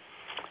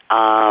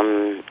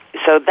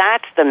 So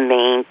that's the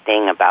main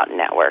thing about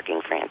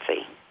networking,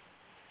 Francie,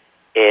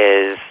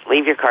 is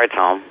leave your cards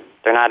home.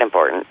 They're not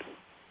important.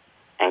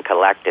 And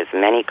collect as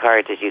many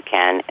cards as you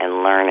can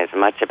and learn as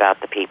much about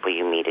the people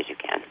you meet as you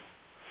can.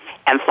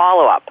 And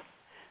follow up.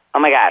 Oh,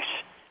 my gosh.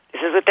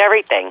 This is with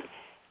everything.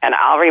 And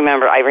I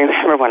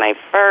remember when I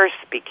first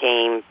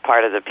became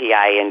part of the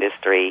PI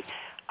industry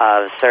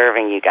of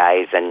serving you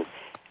guys, and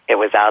it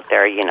was out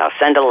there,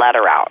 send a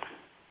letter out.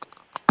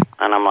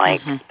 And I'm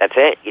like, That's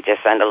it? You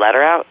just send a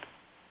letter out?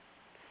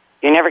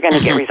 You're never going to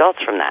get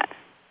results from that.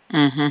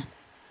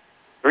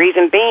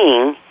 Reason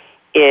being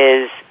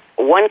is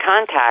one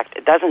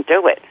contact doesn't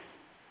do it.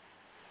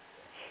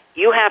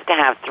 You have to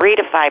have 3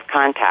 to 5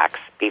 contacts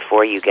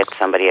before you get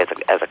somebody as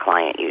a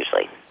client,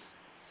 usually.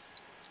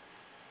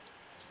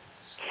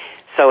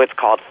 So it's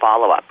called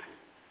follow-up.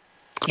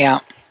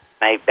 Yeah.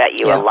 I bet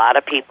you a lot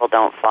of people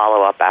don't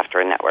follow up after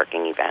a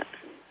networking event.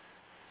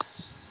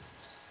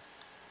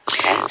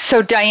 Okay.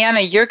 So, Diana,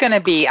 you're going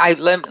to be,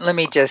 let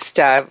me just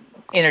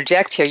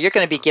interject here, you're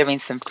going to be giving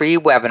some free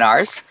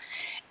webinars.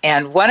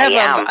 And one of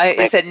them,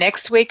 is it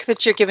next week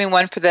that you're giving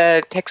one for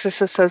the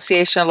Texas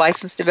Association of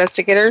Licensed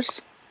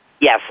Investigators?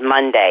 Yes,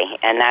 Monday,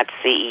 and that's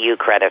CEU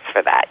credits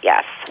for that,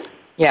 yes.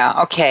 Yeah,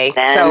 okay.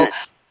 And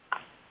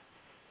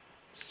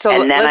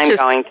then I'm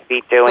going to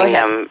be doing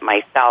them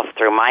myself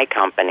through my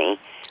company,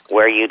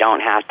 where you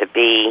don't have to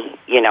be,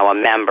 a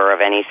member of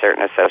any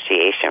certain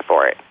association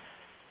for it.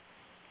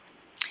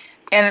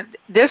 And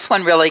this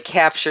one really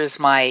captures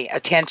my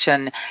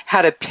attention,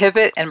 how to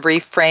pivot and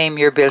reframe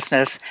your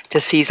business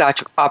to seize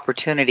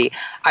opportunity.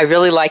 I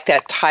really like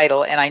that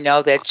title, and I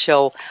know that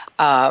you'll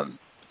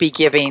be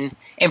giving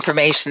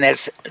information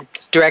that's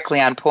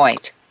directly on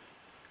point.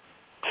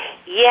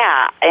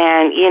 Yeah,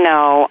 and,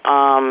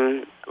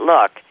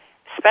 look,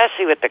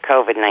 especially with the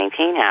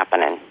COVID-19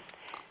 happening,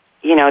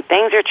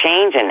 things are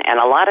changing, and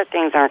a lot of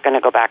things aren't going to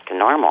go back to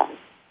normal.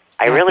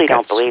 I really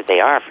don't believe they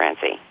are,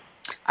 Francie.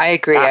 I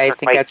agree. I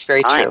think that's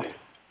very true.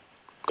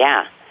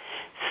 Yeah.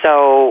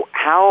 So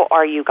how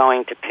are you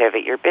going to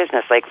pivot your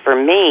business? Like for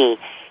me,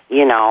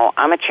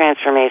 I'm a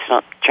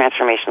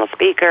transformational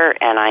speaker,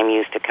 and I'm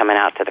used to coming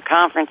out to the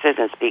conferences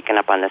and speaking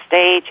up on the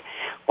stage.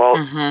 Well,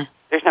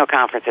 there's no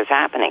conferences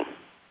happening.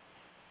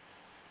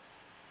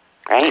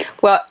 Right?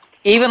 Well,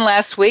 even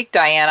last week,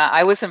 Diana,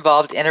 I was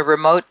involved in a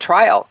remote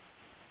trial.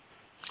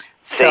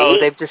 So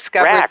they've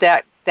discovered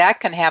that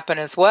can happen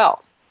as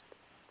well.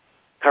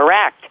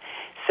 Correct.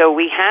 So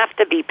we have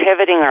to be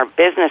pivoting our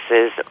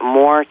businesses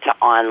more to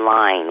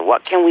online.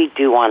 What can we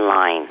do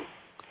online?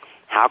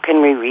 How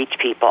can we reach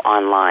people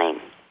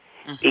online?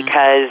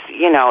 Because,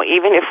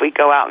 even if we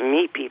go out and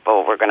meet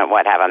people, we're going to,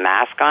 have a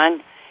mask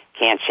on?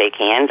 Can't shake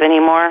hands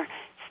anymore?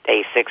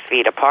 Stay 6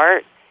 feet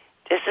apart?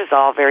 This is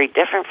all very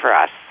different for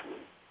us.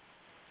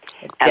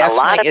 And a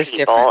lot of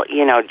people,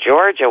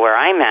 Georgia, where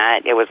I'm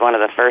at, it was one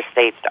of the first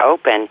states to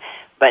open,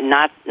 but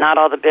not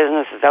all the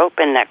businesses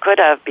open that could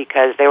have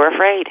because they were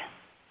afraid.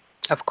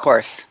 Of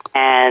course.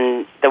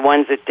 And the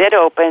ones that did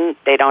open,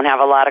 they don't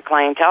have a lot of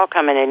clientele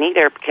coming in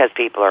either because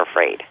people are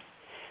afraid.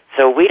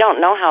 So we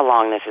don't know how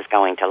long this is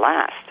going to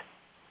last.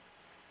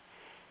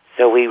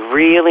 So we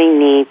really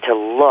need to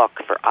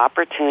look for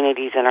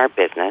opportunities in our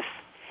business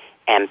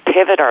and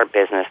pivot our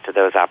business to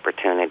those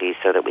opportunities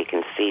so that we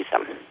can seize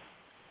them.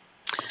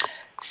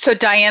 So,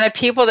 Diana,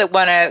 people that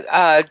want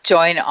to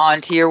join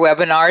on to your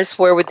webinars,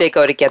 where would they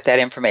go to get that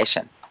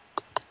information?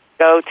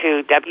 Go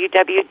to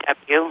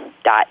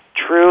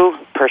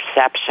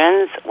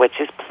www.trueperceptions, which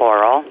is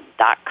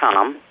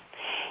plural.com,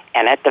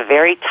 and at the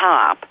very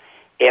top,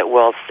 it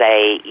will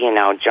say,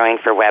 join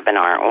for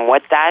webinar. And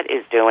what that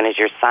is doing is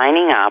you're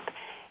signing up,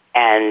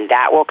 and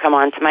that will come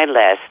onto my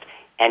list,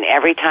 and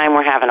every time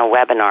we're having a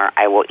webinar,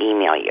 I will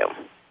email you,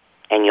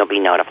 and you'll be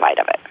notified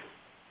of it.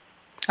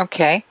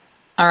 Okay.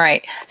 All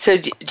right. So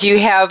do you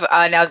have,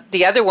 now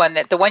the other one,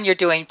 the one you're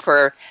doing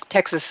for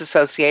Texas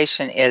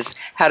Association is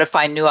how to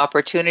find new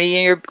opportunity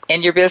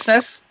in your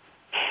business?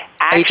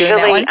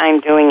 Actually, I'm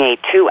doing a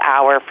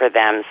 2-hour for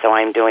them, so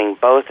I'm doing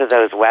both of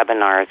those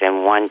webinars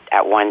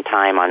at one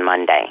time on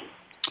Monday.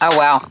 Oh,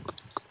 wow.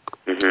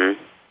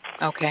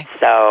 Okay.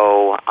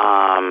 So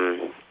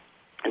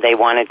they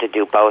wanted to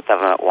do both of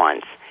them at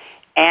once.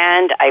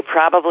 And I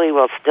probably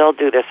will still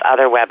do this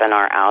other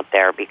webinar out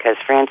there because,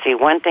 Francie,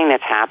 one thing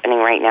that's happening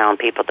right now, and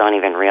people don't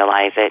even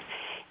realize it,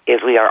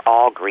 is we are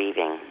all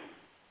grieving.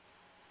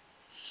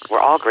 We're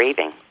all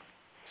grieving.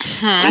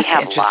 That's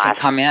an interesting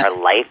comment. Our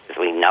life as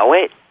we know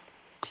it,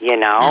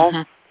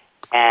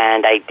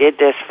 And I did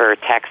this for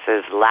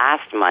Texas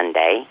last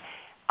Monday,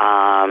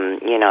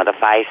 the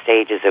 5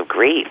 stages of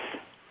grief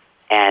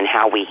and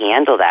how we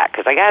handle that.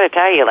 Because I got to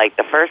tell you,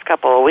 the first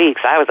couple of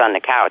weeks, I was on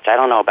the couch. I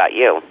don't know about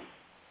you.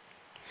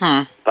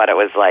 But it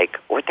was like,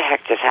 what the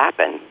heck just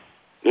happened?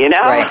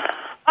 Right.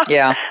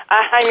 Yeah.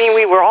 I mean,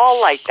 we were all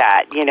like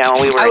that, We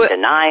were in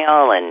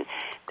denial, and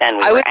then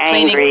we were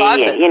angry.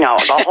 And,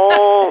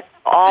 the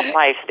all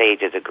 5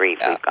 stages of grief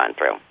we've gone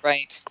through.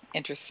 Right.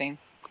 Interesting.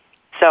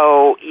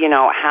 So,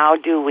 how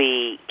do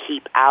we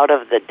keep out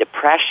of the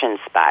depression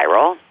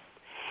spiral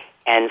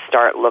and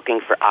start looking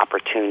for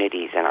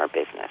opportunities in our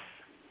business.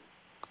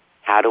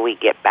 How do we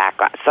get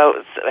back on?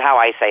 So how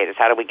I say it is,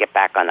 how do we get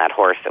back on that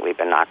horse that we've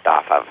been knocked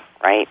off of,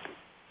 right?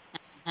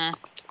 Mm-hmm.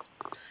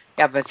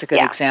 Yeah, but it's a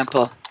good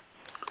example.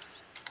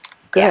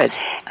 Good.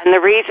 Yeah. And the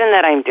reason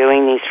that I'm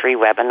doing these free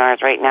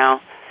webinars right now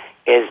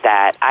is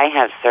that I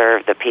have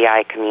served the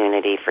PI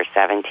community for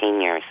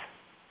 17 years.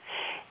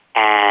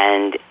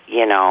 And,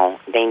 you know,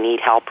 they need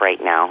help right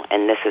now,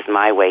 and this is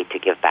my way to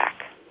give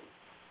back.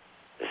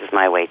 This is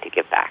my way to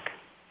give back.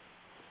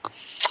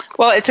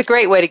 Well, it's a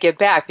great way to give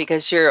back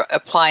because you're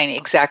applying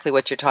exactly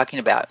what you're talking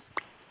about.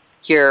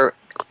 You're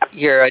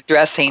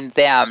addressing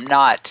them,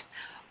 not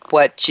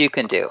what you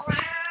can do.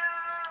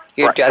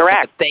 You're addressing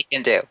what they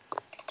can do.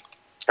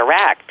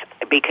 Correct.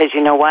 Because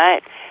you know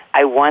what?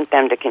 I want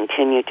them to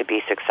continue to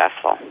be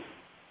successful.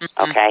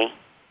 Mm-hmm. Okay?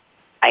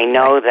 I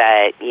know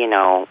that, you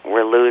know,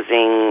 we're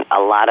losing a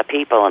lot of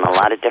people in a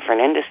lot of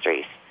different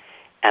industries,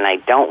 and I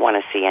don't want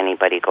to see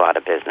anybody go out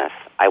of business.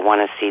 I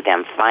want to see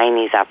them find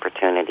these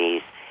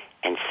opportunities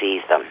and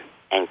seize them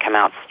and come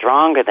out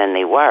stronger than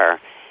they were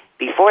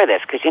before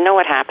this. Because you know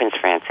what happens,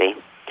 Francie?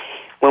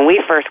 When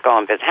we first go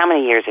in business, how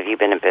many years have you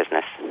been in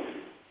business?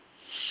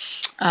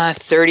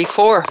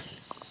 34.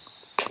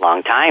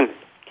 Long time.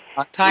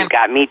 Long time. You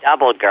got me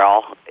doubled,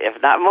 girl,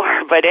 if not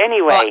more. But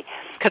anyway. Well,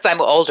 it's because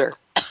I'm older.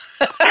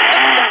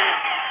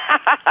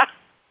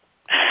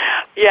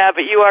 Yeah,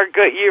 but you are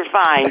good. You're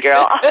fine,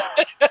 girl.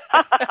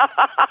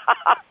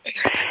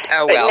 Oh,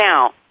 well. But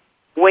now,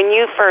 when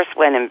you first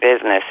went in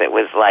business, it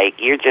was like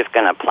you're just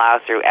going to plow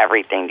through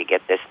everything to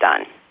get this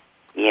done.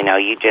 You know,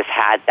 you just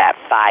had that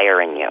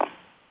fire in you.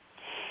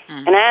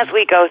 Mm-hmm. And as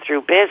we go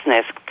through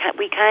business,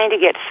 we kind of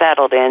get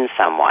settled in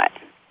somewhat,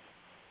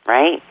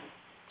 right?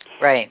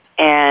 Right.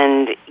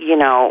 And, you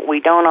know, we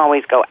don't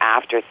always go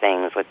after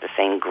things with the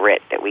same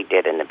grit that we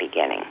did in the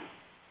beginning,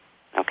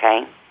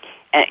 okay?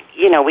 And,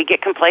 you know, we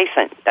get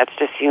complacent. That's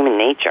just human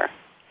nature.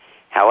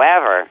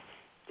 However,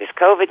 this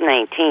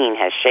COVID-19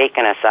 has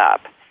shaken us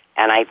up,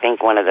 and I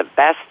think one of the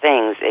best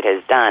things it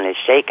has done is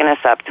shaken us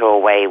up to a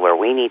way where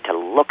we need to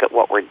look at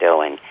what we're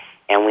doing,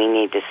 and we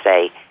need to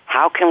say,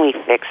 how can we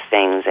fix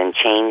things and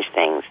change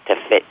things to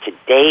fit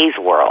today's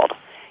world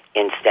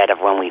instead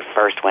of when we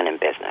first went in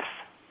business?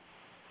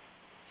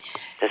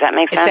 Does that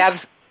make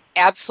sense? It's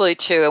absolutely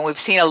true, and we've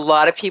seen a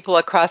lot of people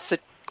across the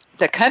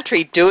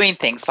country doing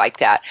things like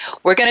that.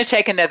 We're going to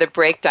take another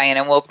break, Diane,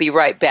 and we'll be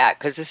right back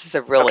because this is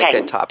a really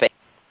good topic.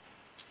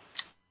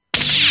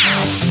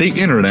 The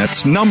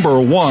Internet's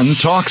 #1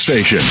 talk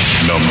station.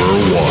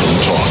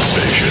 #1 talk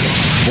station.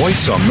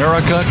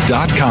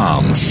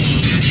 VoiceAmerica.com.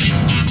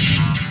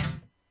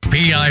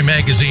 PI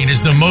Magazine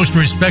is the most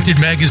respected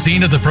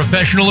magazine of the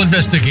professional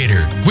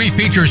investigator. We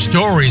feature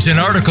stories and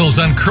articles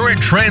on current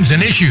trends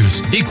and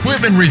issues,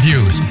 equipment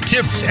reviews,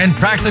 tips, and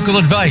practical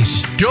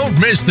advice. Don't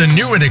miss the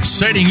new and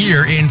exciting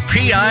year in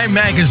PI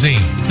Magazine.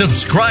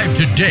 Subscribe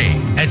today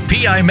at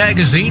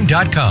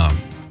PIMagazine.com.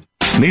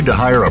 Need to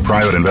hire a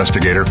private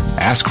investigator?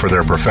 Ask for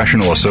their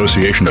professional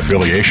association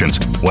affiliations.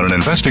 When an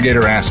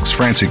investigator asks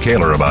Francie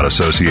Kaler about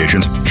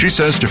associations, she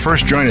says to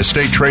first join a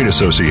state trade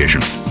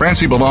association.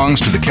 Francie belongs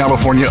to the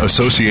California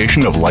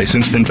Association of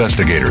Licensed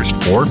Investigators,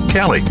 or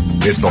CALI.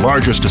 It's the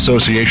largest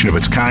association of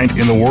its kind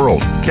in the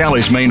world.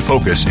 CALI's main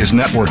focus is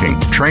networking,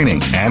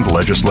 training, and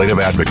legislative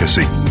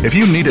advocacy. If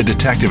you need a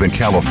detective in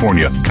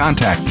California,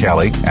 contact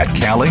CALI at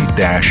cali-pi.org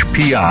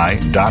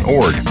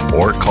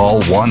or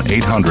call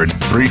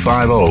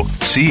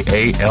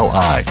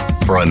 1-800-350-CALI.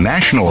 For a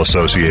national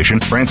association,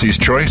 Francie's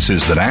choice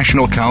is the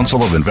National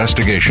Council of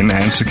Investigation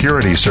and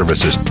Security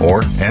Services,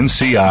 or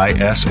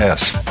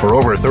NCISS. For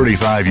over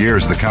 35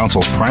 years, the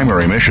Council's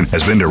primary mission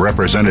has been to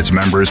represent its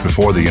members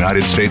before the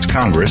United States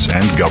Congress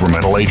and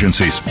governmental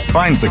agencies.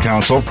 Find the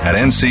Council at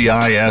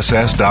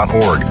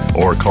nciss.org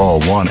or call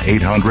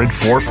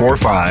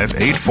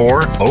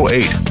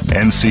 1-800-445-8408.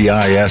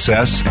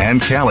 NCISS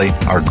and CALI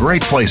are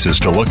great places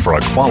to look for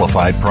a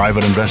qualified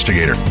private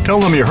investigator. Tell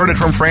them you heard it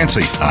from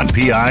Francie on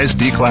PI's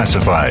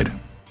Declassified.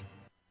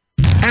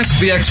 Ask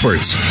the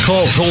experts.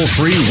 Call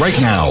toll-free right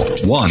now,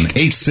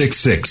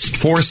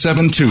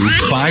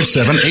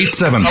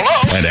 1-866-472-5787.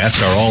 And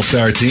ask our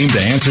All-Star team to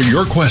answer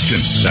your question.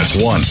 That's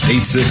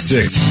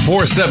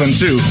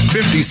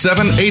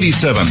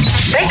 1-866-472-5787.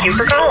 Thank you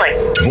for calling.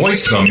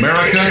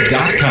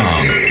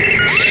 VoiceAmerica.com.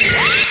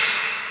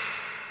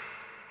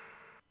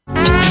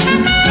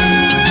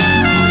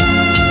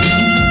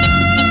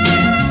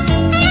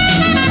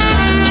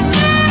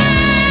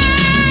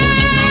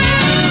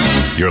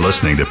 You're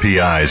listening to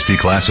PI's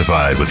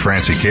Declassified with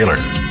Francie Kaler.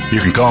 You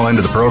can call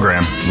into the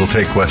program. We'll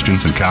take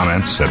questions and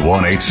comments at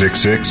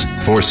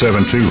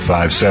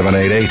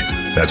 1-866-472-5788.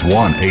 That's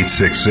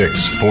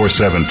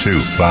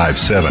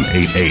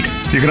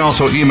 1-866-472-5788. You can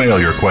also email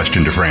your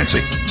question to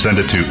Francie. Send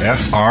it to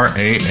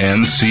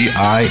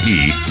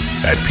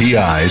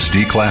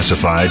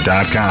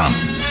FRANCIE@PIsDeclassified.com.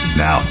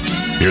 Now,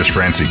 here's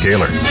Francie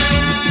Kaler.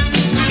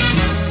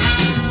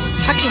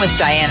 talking with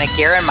Diana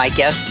Guerin, my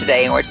guest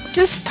today, and we're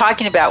just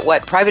talking about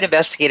what private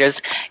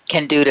investigators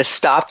can do to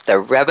stop the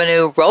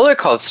revenue roller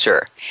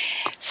coaster.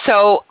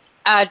 So,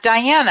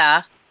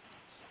 Diana,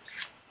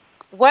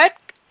 what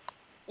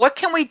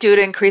can we do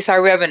to increase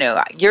our revenue?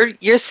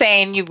 You're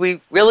saying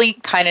we really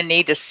kind of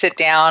need to sit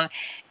down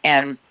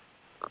and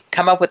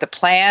come up with a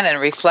plan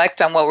and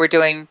reflect on what we're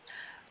doing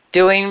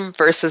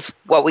versus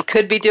what we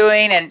could be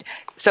doing. And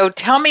so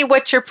tell me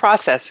what your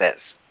process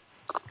is.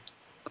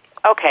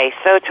 Okay,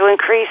 so to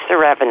increase the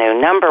revenue,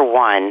 number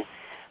one,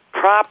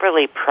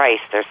 properly price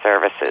their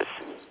services.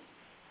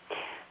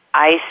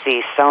 I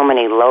see so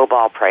many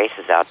lowball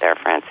prices out there,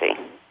 Francie.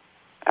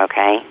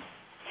 Okay?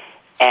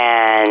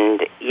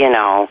 And,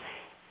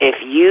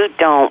 if you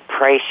don't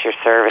price your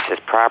services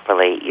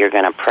properly, you're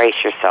going to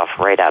price yourself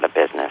right out of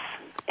business.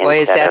 Boy,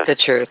 is that the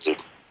truth.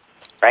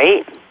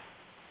 Right?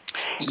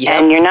 Yep.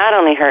 And you're not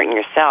only hurting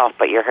yourself,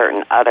 but you're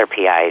hurting other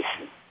PIs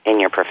in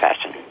your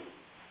profession.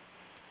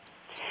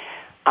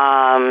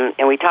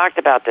 And we talked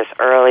about this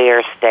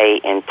earlier,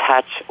 stay in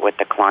touch with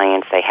the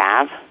clients they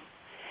have.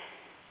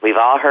 We've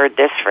all heard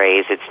this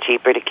phrase, it's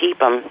cheaper to keep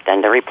them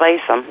than to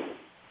replace them.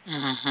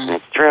 Mm-hmm. And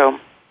it's true.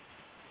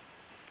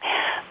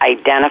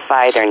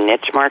 Identify their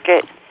niche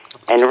market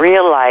and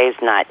realize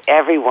not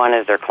everyone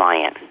is their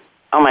client.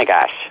 Oh my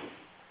gosh.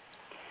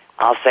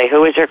 I'll say,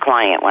 who is your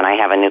client when I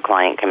have a new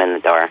client come in the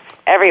door?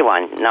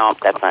 Everyone. No,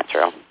 that's not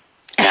true.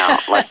 No,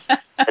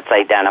 let's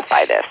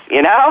identify this,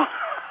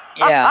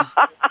 Yeah.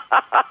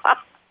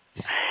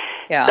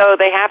 Yeah. So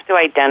they have to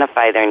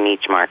identify their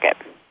niche market.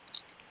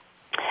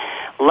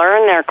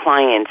 Learn their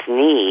clients'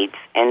 needs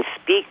and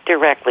speak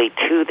directly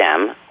to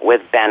them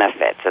with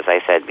benefits, as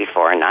I said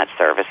before, not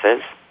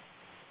services.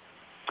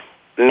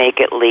 Make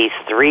at least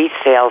 3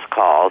 sales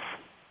calls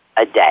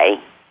a day.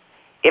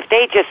 If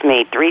they just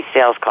made 3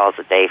 sales calls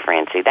a day,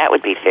 Francie, that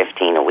would be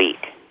 15 a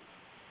week.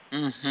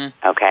 Mm-hmm.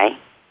 Okay?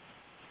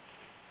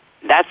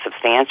 That's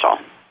substantial.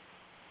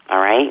 All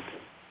right?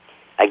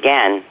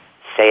 Again,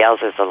 sales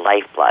is the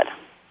lifeblood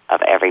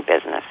of every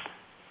business.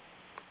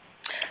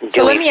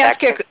 So let me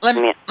ask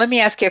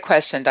you a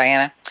question,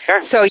 Diana.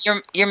 Sure. So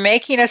you're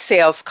making a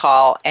sales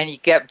call and you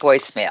get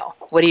voicemail.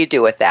 What do you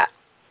do with that?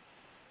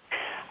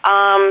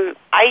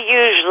 I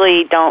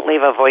usually don't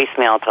leave a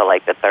voicemail till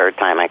like the 3rd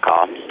time I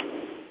call.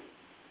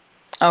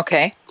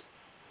 Okay.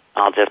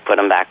 I'll just put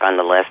them back on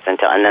the list and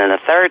then the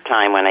 3rd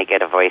time when I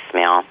get a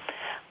voicemail,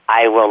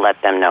 I will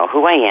let them know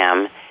who I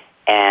am,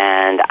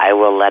 and I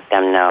will let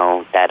them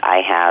know that I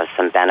have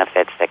some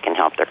benefits that can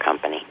help their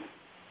company.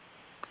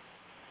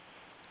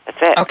 That's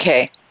it.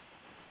 Okay.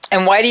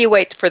 And why do you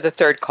wait for the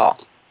 3rd call?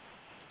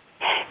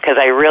 Because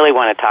I really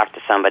want to talk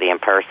to somebody in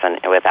person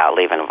without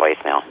leaving a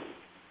voicemail.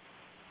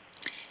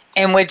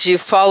 And would you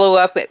follow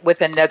up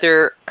with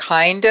another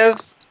kind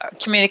of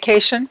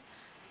communication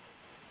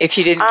if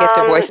you didn't get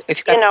their voice? If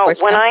you got the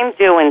voicemail? When I'm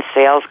doing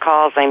sales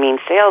calls,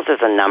 sales is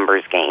a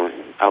numbers game.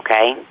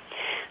 Okay,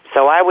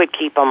 so I would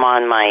keep them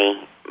on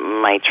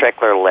my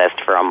trickler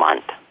list for a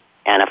month,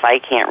 and if I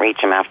can't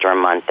reach them after a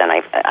month, then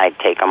I'd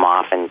take them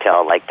off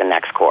until like the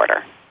next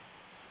quarter.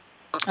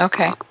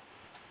 Okay.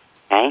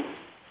 Okay.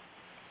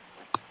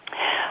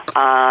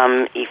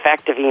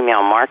 Effective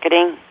email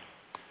marketing,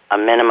 a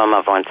minimum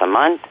of once a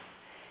month,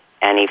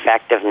 and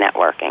effective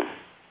networking.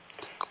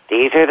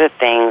 These are the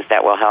things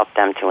that will help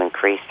them to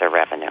increase their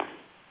revenue.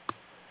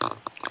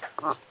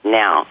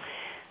 Now,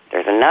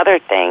 there's another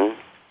thing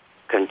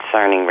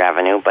concerning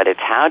revenue, but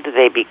it's how do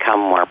they become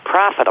more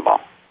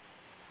profitable?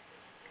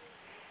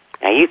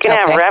 Now, you can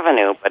have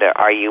revenue, but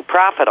are you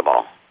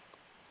profitable?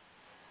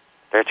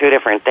 They're 2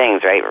 different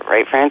things, right?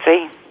 Right,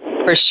 Francie?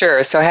 For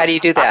sure. So how do you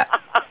do that?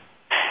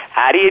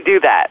 How do you do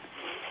that?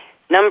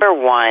 Number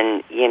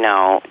one,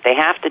 they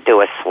have to do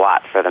a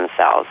SWOT for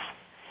themselves.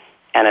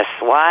 And a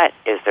SWOT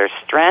is their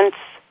strengths,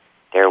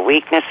 their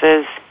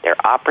weaknesses, their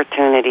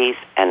opportunities,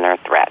 and their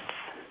threats.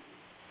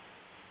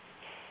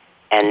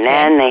 And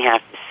then they have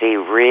to see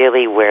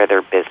really where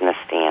their business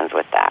stands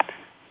with that.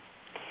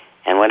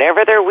 And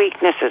whatever their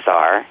weaknesses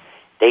are,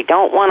 they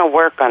don't want to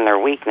work on their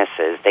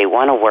weaknesses. They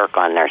want to work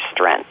on their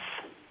strengths.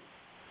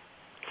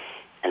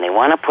 And they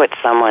want to put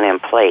someone in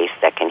place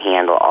that can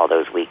handle all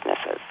those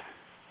weaknesses.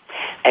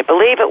 I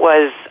believe it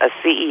was a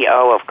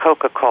CEO of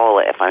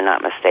Coca-Cola, if I'm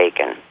not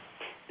mistaken,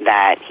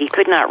 that he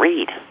could not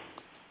read.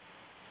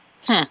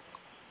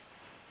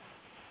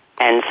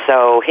 And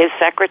so his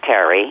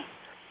secretary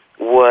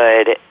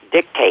would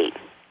dictate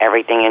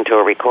everything into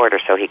a recorder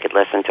so he could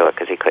listen to it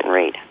because he couldn't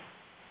read.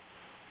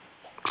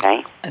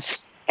 Okay?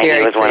 That's and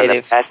very he was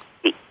creative. one of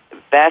the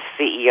best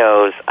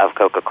CEOs of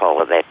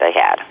Coca-Cola that they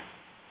had.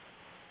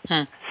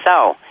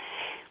 So,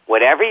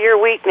 whatever your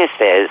weakness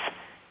is,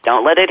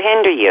 don't let it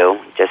hinder you.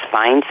 Just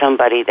find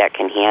somebody that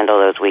can handle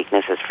those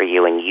weaknesses for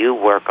you, and you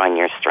work on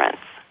your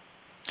strengths.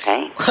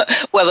 Okay?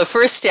 Well, the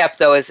first step,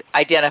 though, is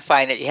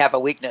identifying that you have a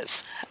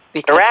weakness.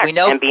 Because Correct. we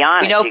know, and be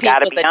honest. we know you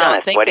people be that honest.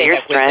 don't think what they are your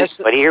have strengths?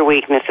 weaknesses. What are your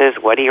weaknesses?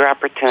 What are your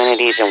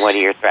opportunities? And what are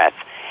your threats?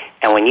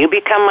 And when you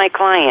become my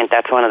client,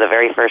 that's one of the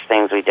very first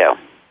things we do.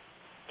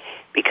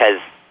 Because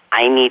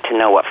I need to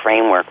know what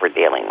framework we're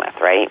dealing with,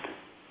 right?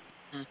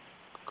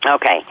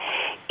 Okay.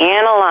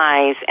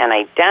 Analyze and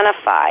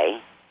identify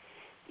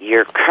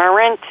your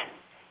current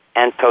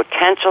and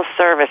potential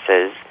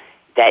services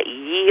that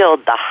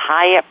yield the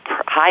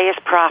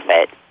highest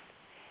profit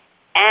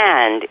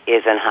and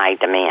is in high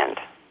demand.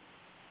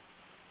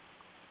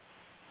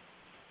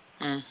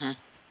 Mm-hmm.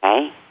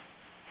 Okay?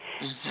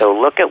 Mm-hmm. So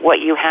look at what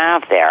you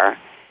have there,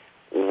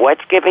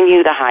 what's giving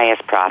you the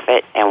highest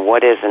profit, and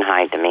what is in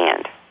high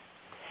demand.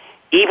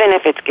 Even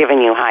if it's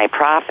giving you high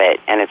profit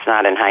and it's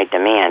not in high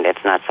demand,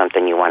 it's not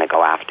something you want to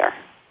go after.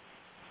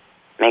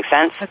 Make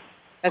sense?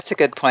 That's a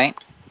good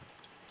point.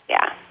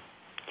 Yeah.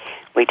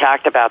 We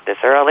talked about this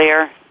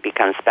earlier.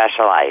 Become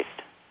specialized.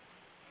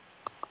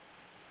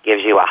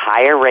 Gives you a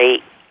higher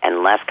rate and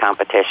less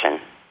competition.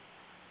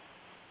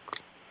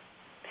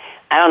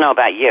 I don't know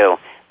about you,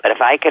 but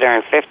if I could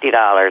earn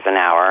 $50 an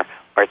hour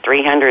or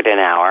 $300 an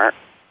hour,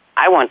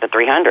 I want the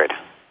 $300.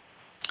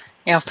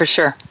 Yeah, for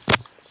sure.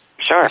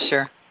 Sure. For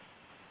sure.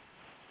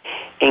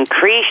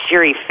 Increase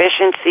your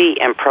efficiency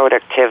and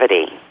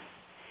productivity.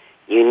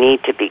 You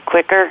need to be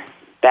quicker,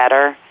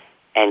 better,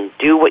 and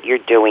do what you're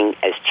doing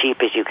as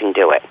cheap as you can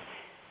do it.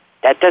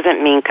 That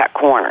doesn't mean cut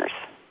corners,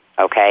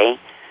 okay?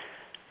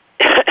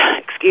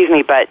 Excuse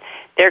me, but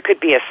there could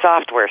be a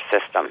software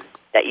system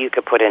that you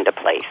could put into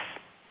place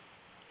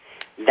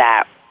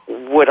that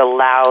would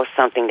allow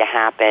something to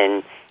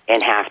happen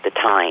in half the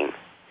time.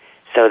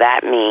 So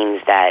that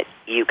means that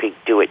you could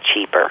do it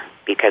cheaper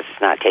because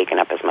it's not taking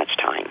up as much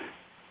time.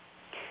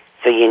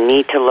 So you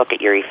need to look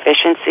at your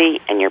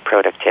efficiency and your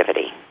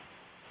productivity.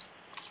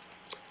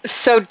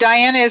 So,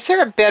 Diana, is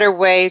there a better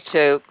way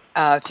to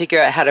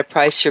figure out how to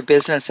price your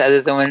business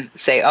other than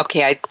say,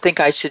 okay, I think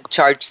I should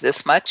charge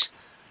this much?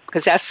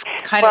 Because that's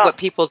kind of what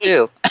people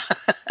do.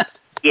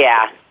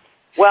 Yeah.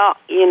 Well,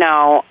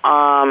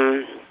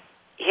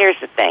 here's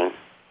the thing.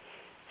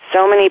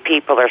 So many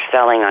people are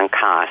selling on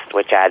cost,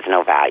 which adds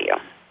no value.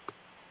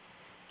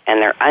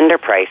 And they're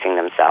underpricing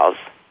themselves.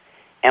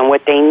 And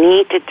what they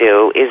need to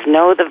do is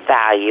know the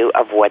value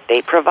of what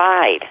they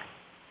provide.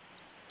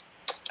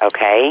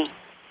 Okay?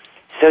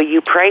 So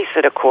you price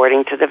it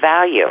according to the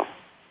value.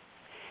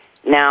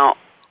 Now,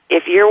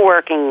 if you're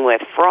working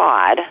with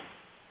fraud,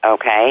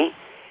 okay,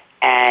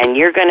 and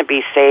you're going to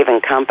be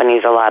saving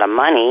companies a lot of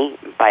money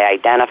by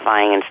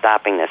identifying and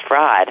stopping this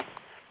fraud,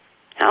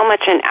 how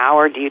much an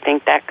hour do you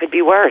think that could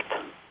be worth?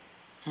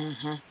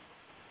 Mm-hmm.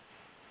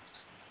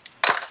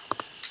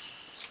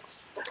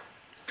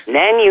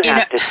 Then you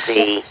have to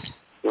see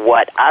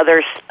what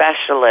other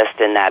specialists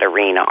in that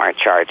arena are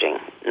charging.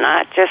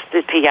 Not just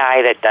the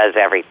PI that does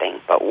everything,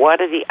 but what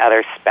are the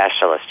other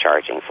specialists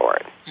charging for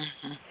it?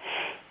 Mm-hmm.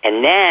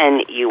 And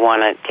then you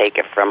want to take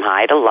it from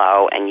high to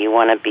low, and you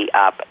want to be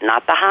up,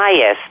 not the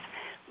highest,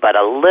 but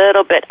a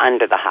little bit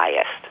under the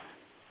highest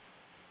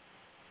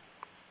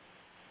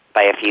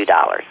by a few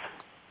dollars.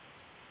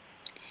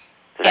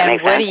 Does that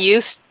make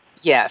sense?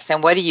 Yes,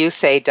 and what do you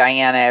say,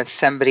 Diana, if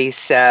somebody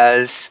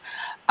says,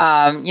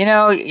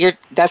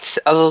 that's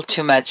a little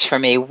too much for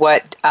me.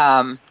 What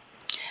can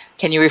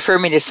you refer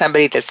me to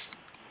somebody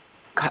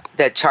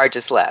that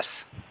charges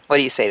less? What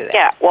do you say to that?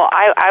 Yeah, well,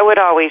 I would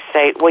always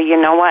say, well, you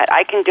know what?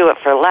 I can do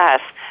it for less,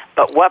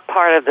 but what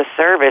part of the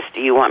service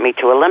do you want me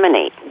to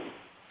eliminate?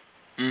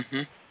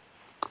 Mm-hmm.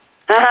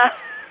 Uh-huh.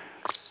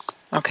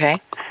 Okay.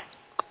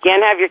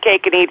 Can't have your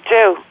cake and eat it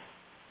too.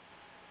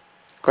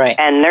 Right.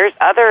 And there's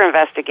other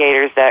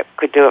investigators that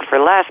could do it for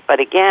less, but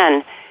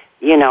again,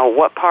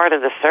 what part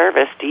of the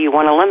service do you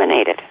want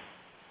eliminated?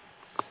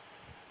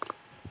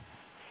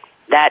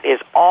 That is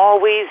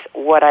always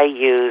what I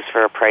use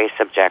for a price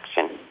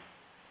objection.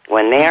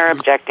 When they are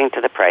objecting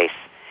to the price,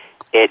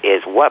 it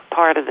is what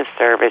part of the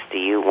service do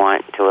you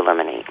want to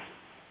eliminate?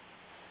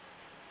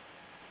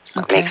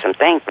 Okay. Makes them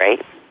think,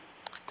 right?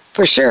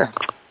 For sure.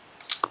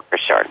 For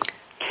sure.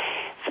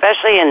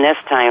 Especially in this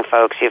time,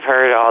 folks, you've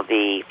heard all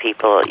the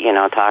people,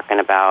 talking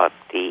about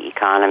the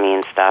economy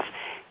and stuff.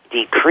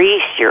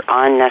 Decrease your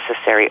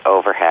unnecessary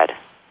overhead.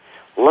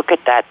 Look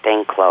at that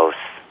thing close.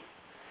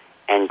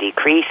 And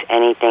decrease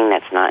anything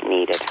that's not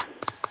needed.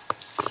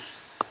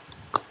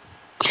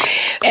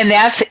 And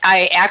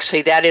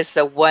that is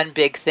the one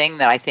big thing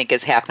that I think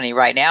is happening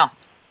right now.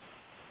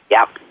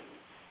 Yep,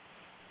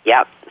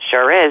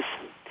 sure is.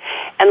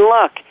 And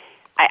look,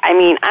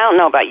 I don't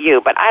know about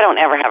you, but I don't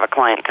ever have a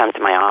client come to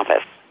my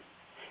office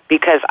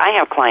because I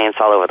have clients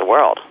all over the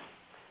world.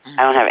 Mm-hmm.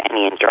 I don't have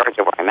any in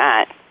Georgia where I'm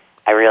at.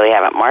 I really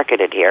haven't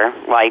marketed here.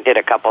 Well, I did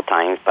a couple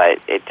times,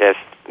 but it just,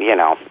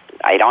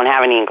 I don't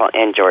have any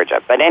in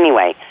Georgia. But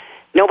anyway,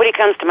 nobody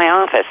comes to my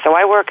office, so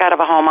I work out of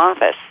a home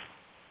office.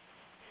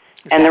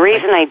 Exactly. And the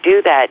reason I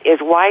do that is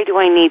why do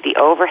I need the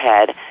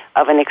overhead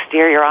of an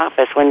exterior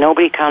office when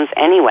nobody comes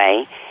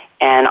anyway,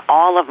 and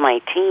all of my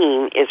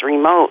team is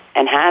remote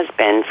and has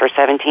been for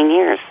 17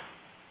 years?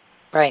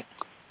 Right.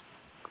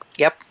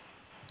 Yep.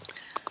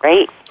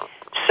 Right?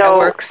 So that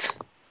works.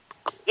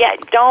 Yeah,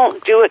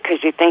 don't do it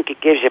because you think it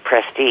gives you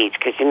prestige,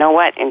 because you know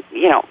what? And,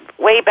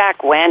 way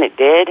back when it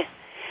did,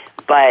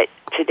 but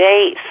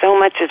today so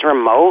much is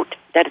remote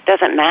that it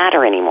doesn't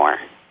matter anymore.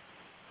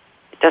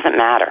 It doesn't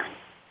matter.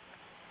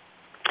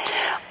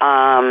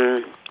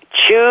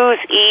 Choose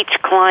each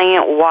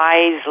client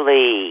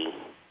wisely.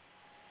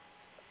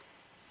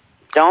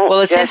 Don't.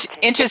 Well, it's just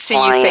interesting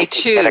you say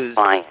choose.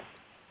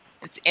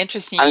 It's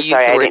interesting you use the word choose. I'm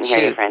sorry, I didn't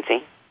hear you,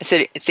 Francie. I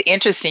said it's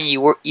interesting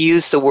you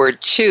use the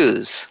word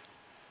choose.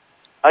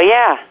 Oh,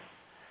 yeah.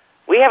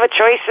 We have a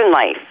choice in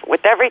life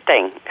with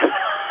everything.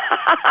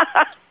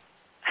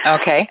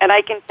 Okay. And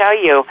I can tell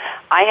you,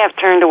 I have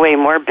turned away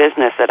more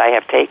business that I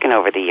have taken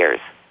over the years.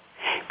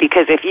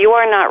 Because if you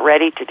are not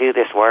ready to do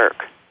this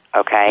work,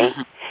 okay,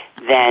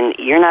 then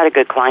you're not a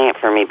good client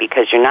for me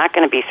because you're not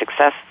going to be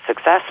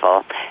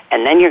successful,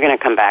 and then you're going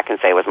to come back and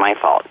say it was my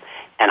fault.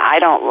 And I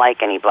don't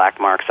like any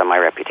black marks on my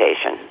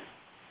reputation.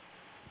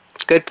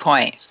 Good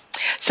point.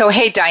 So,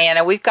 hey,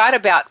 Diana, we've got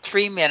about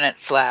 3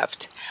 minutes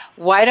left.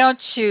 Why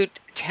don't you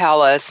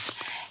tell us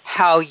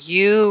how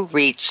you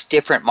reach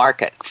different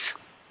markets?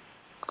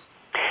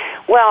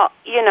 Well,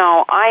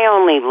 I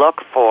only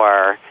look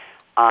for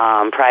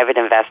private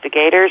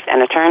investigators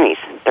and attorneys.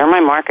 They're my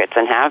markets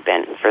and have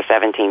been for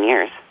 17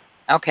 years.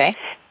 Okay.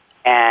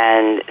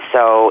 And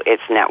so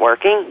it's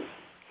networking.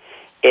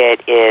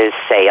 It is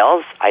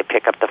sales. I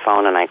pick up the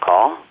phone and I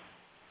call.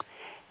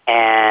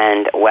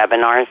 And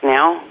webinars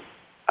now.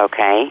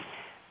 Okay.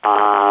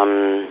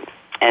 And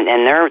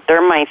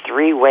they're my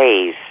 3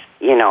 ways.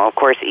 Of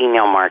course,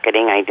 email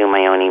marketing. I do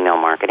my own email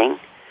marketing.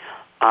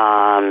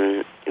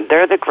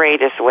 They're the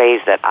greatest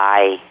ways that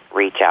I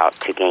reach out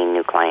to gain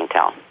new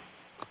clientele.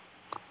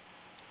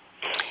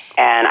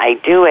 And I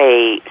do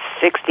a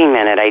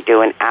 60-minute, I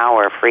do an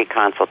hour free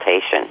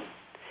consultation.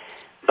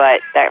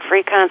 But that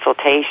free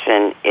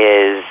consultation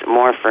is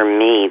more for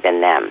me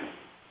than them.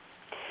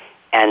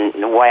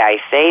 And why I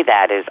say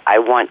that is I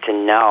want to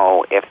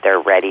know if they're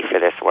ready for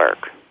this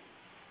work.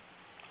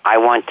 I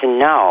want to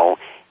know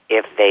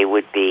if they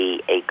would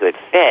be a good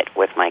fit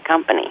with my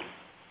company.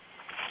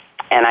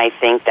 And I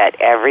think that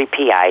every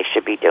PI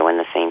should be doing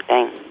the same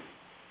thing,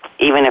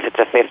 even if it's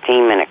a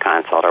 15-minute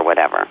consult or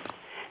whatever,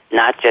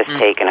 not just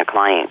taking a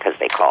client because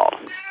they called.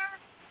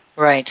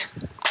 Right.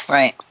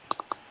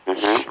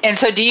 Mm-hmm. And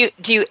so do you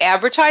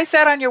advertise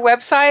that on your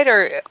website?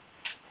 Or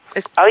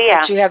oh,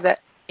 yeah. Do you have that?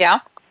 Yeah?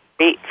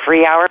 The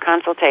free hour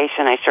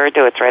consultation, I sure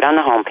do. It's right on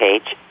the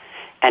homepage.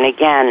 And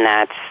again,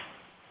 that's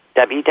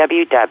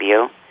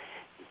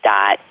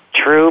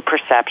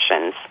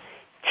www.trueperceptions,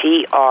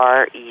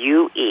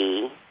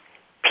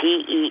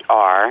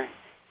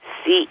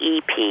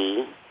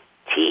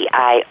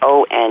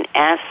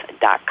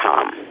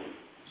 TruePerceptions.com.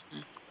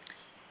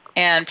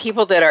 And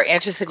people that are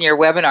interested in your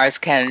webinars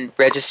can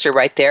register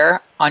right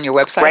there on your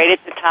website? Right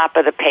at the top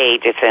of the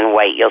page, it's in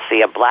white. You'll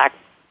see a black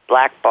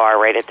bar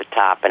right at the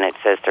top, and it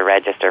says to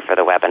register for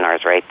the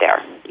webinars right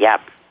there.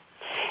 Yep.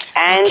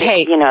 And,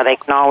 they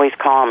can always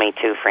call me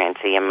too,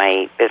 Francie, and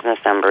my business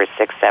number is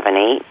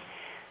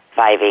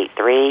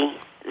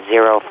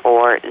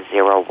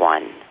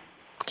 678-583-0401.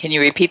 Can you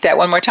repeat that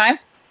one more time?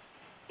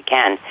 You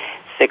can.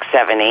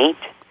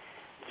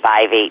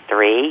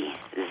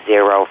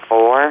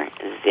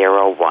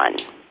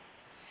 678-583-0401.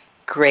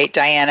 Great,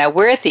 Diana.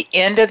 We're at the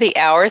end of the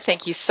hour.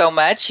 Thank you so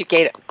much. You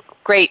gave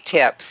great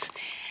tips.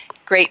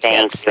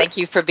 Thank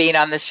you for being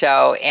on the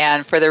show.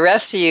 And for the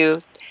rest of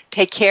you,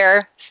 take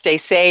care. Stay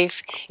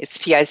safe. It's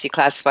PI's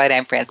Declassified.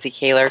 I'm Francie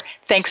Kaler.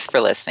 Thanks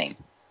for listening.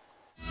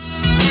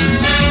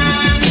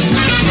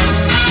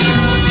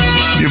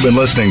 You've been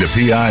listening to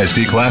PI's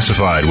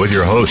Declassified with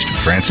your host,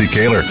 Francie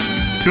Kaler.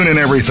 Tune in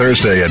every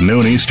Thursday at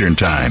noon Eastern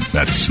Time.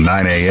 That's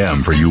 9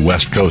 a.m. for you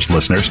West Coast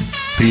listeners.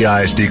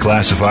 PI's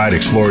Declassified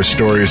explores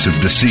stories of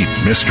deceit,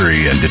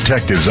 mystery, and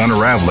detectives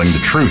unraveling the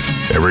truth.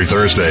 Every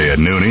Thursday at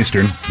noon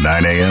Eastern,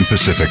 9 a.m.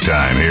 Pacific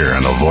Time here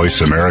on the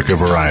Voice America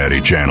Variety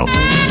Channel.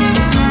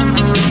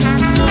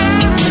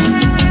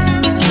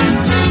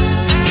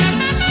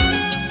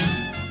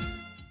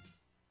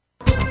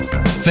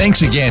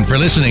 Thanks again for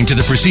listening to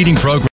the preceding program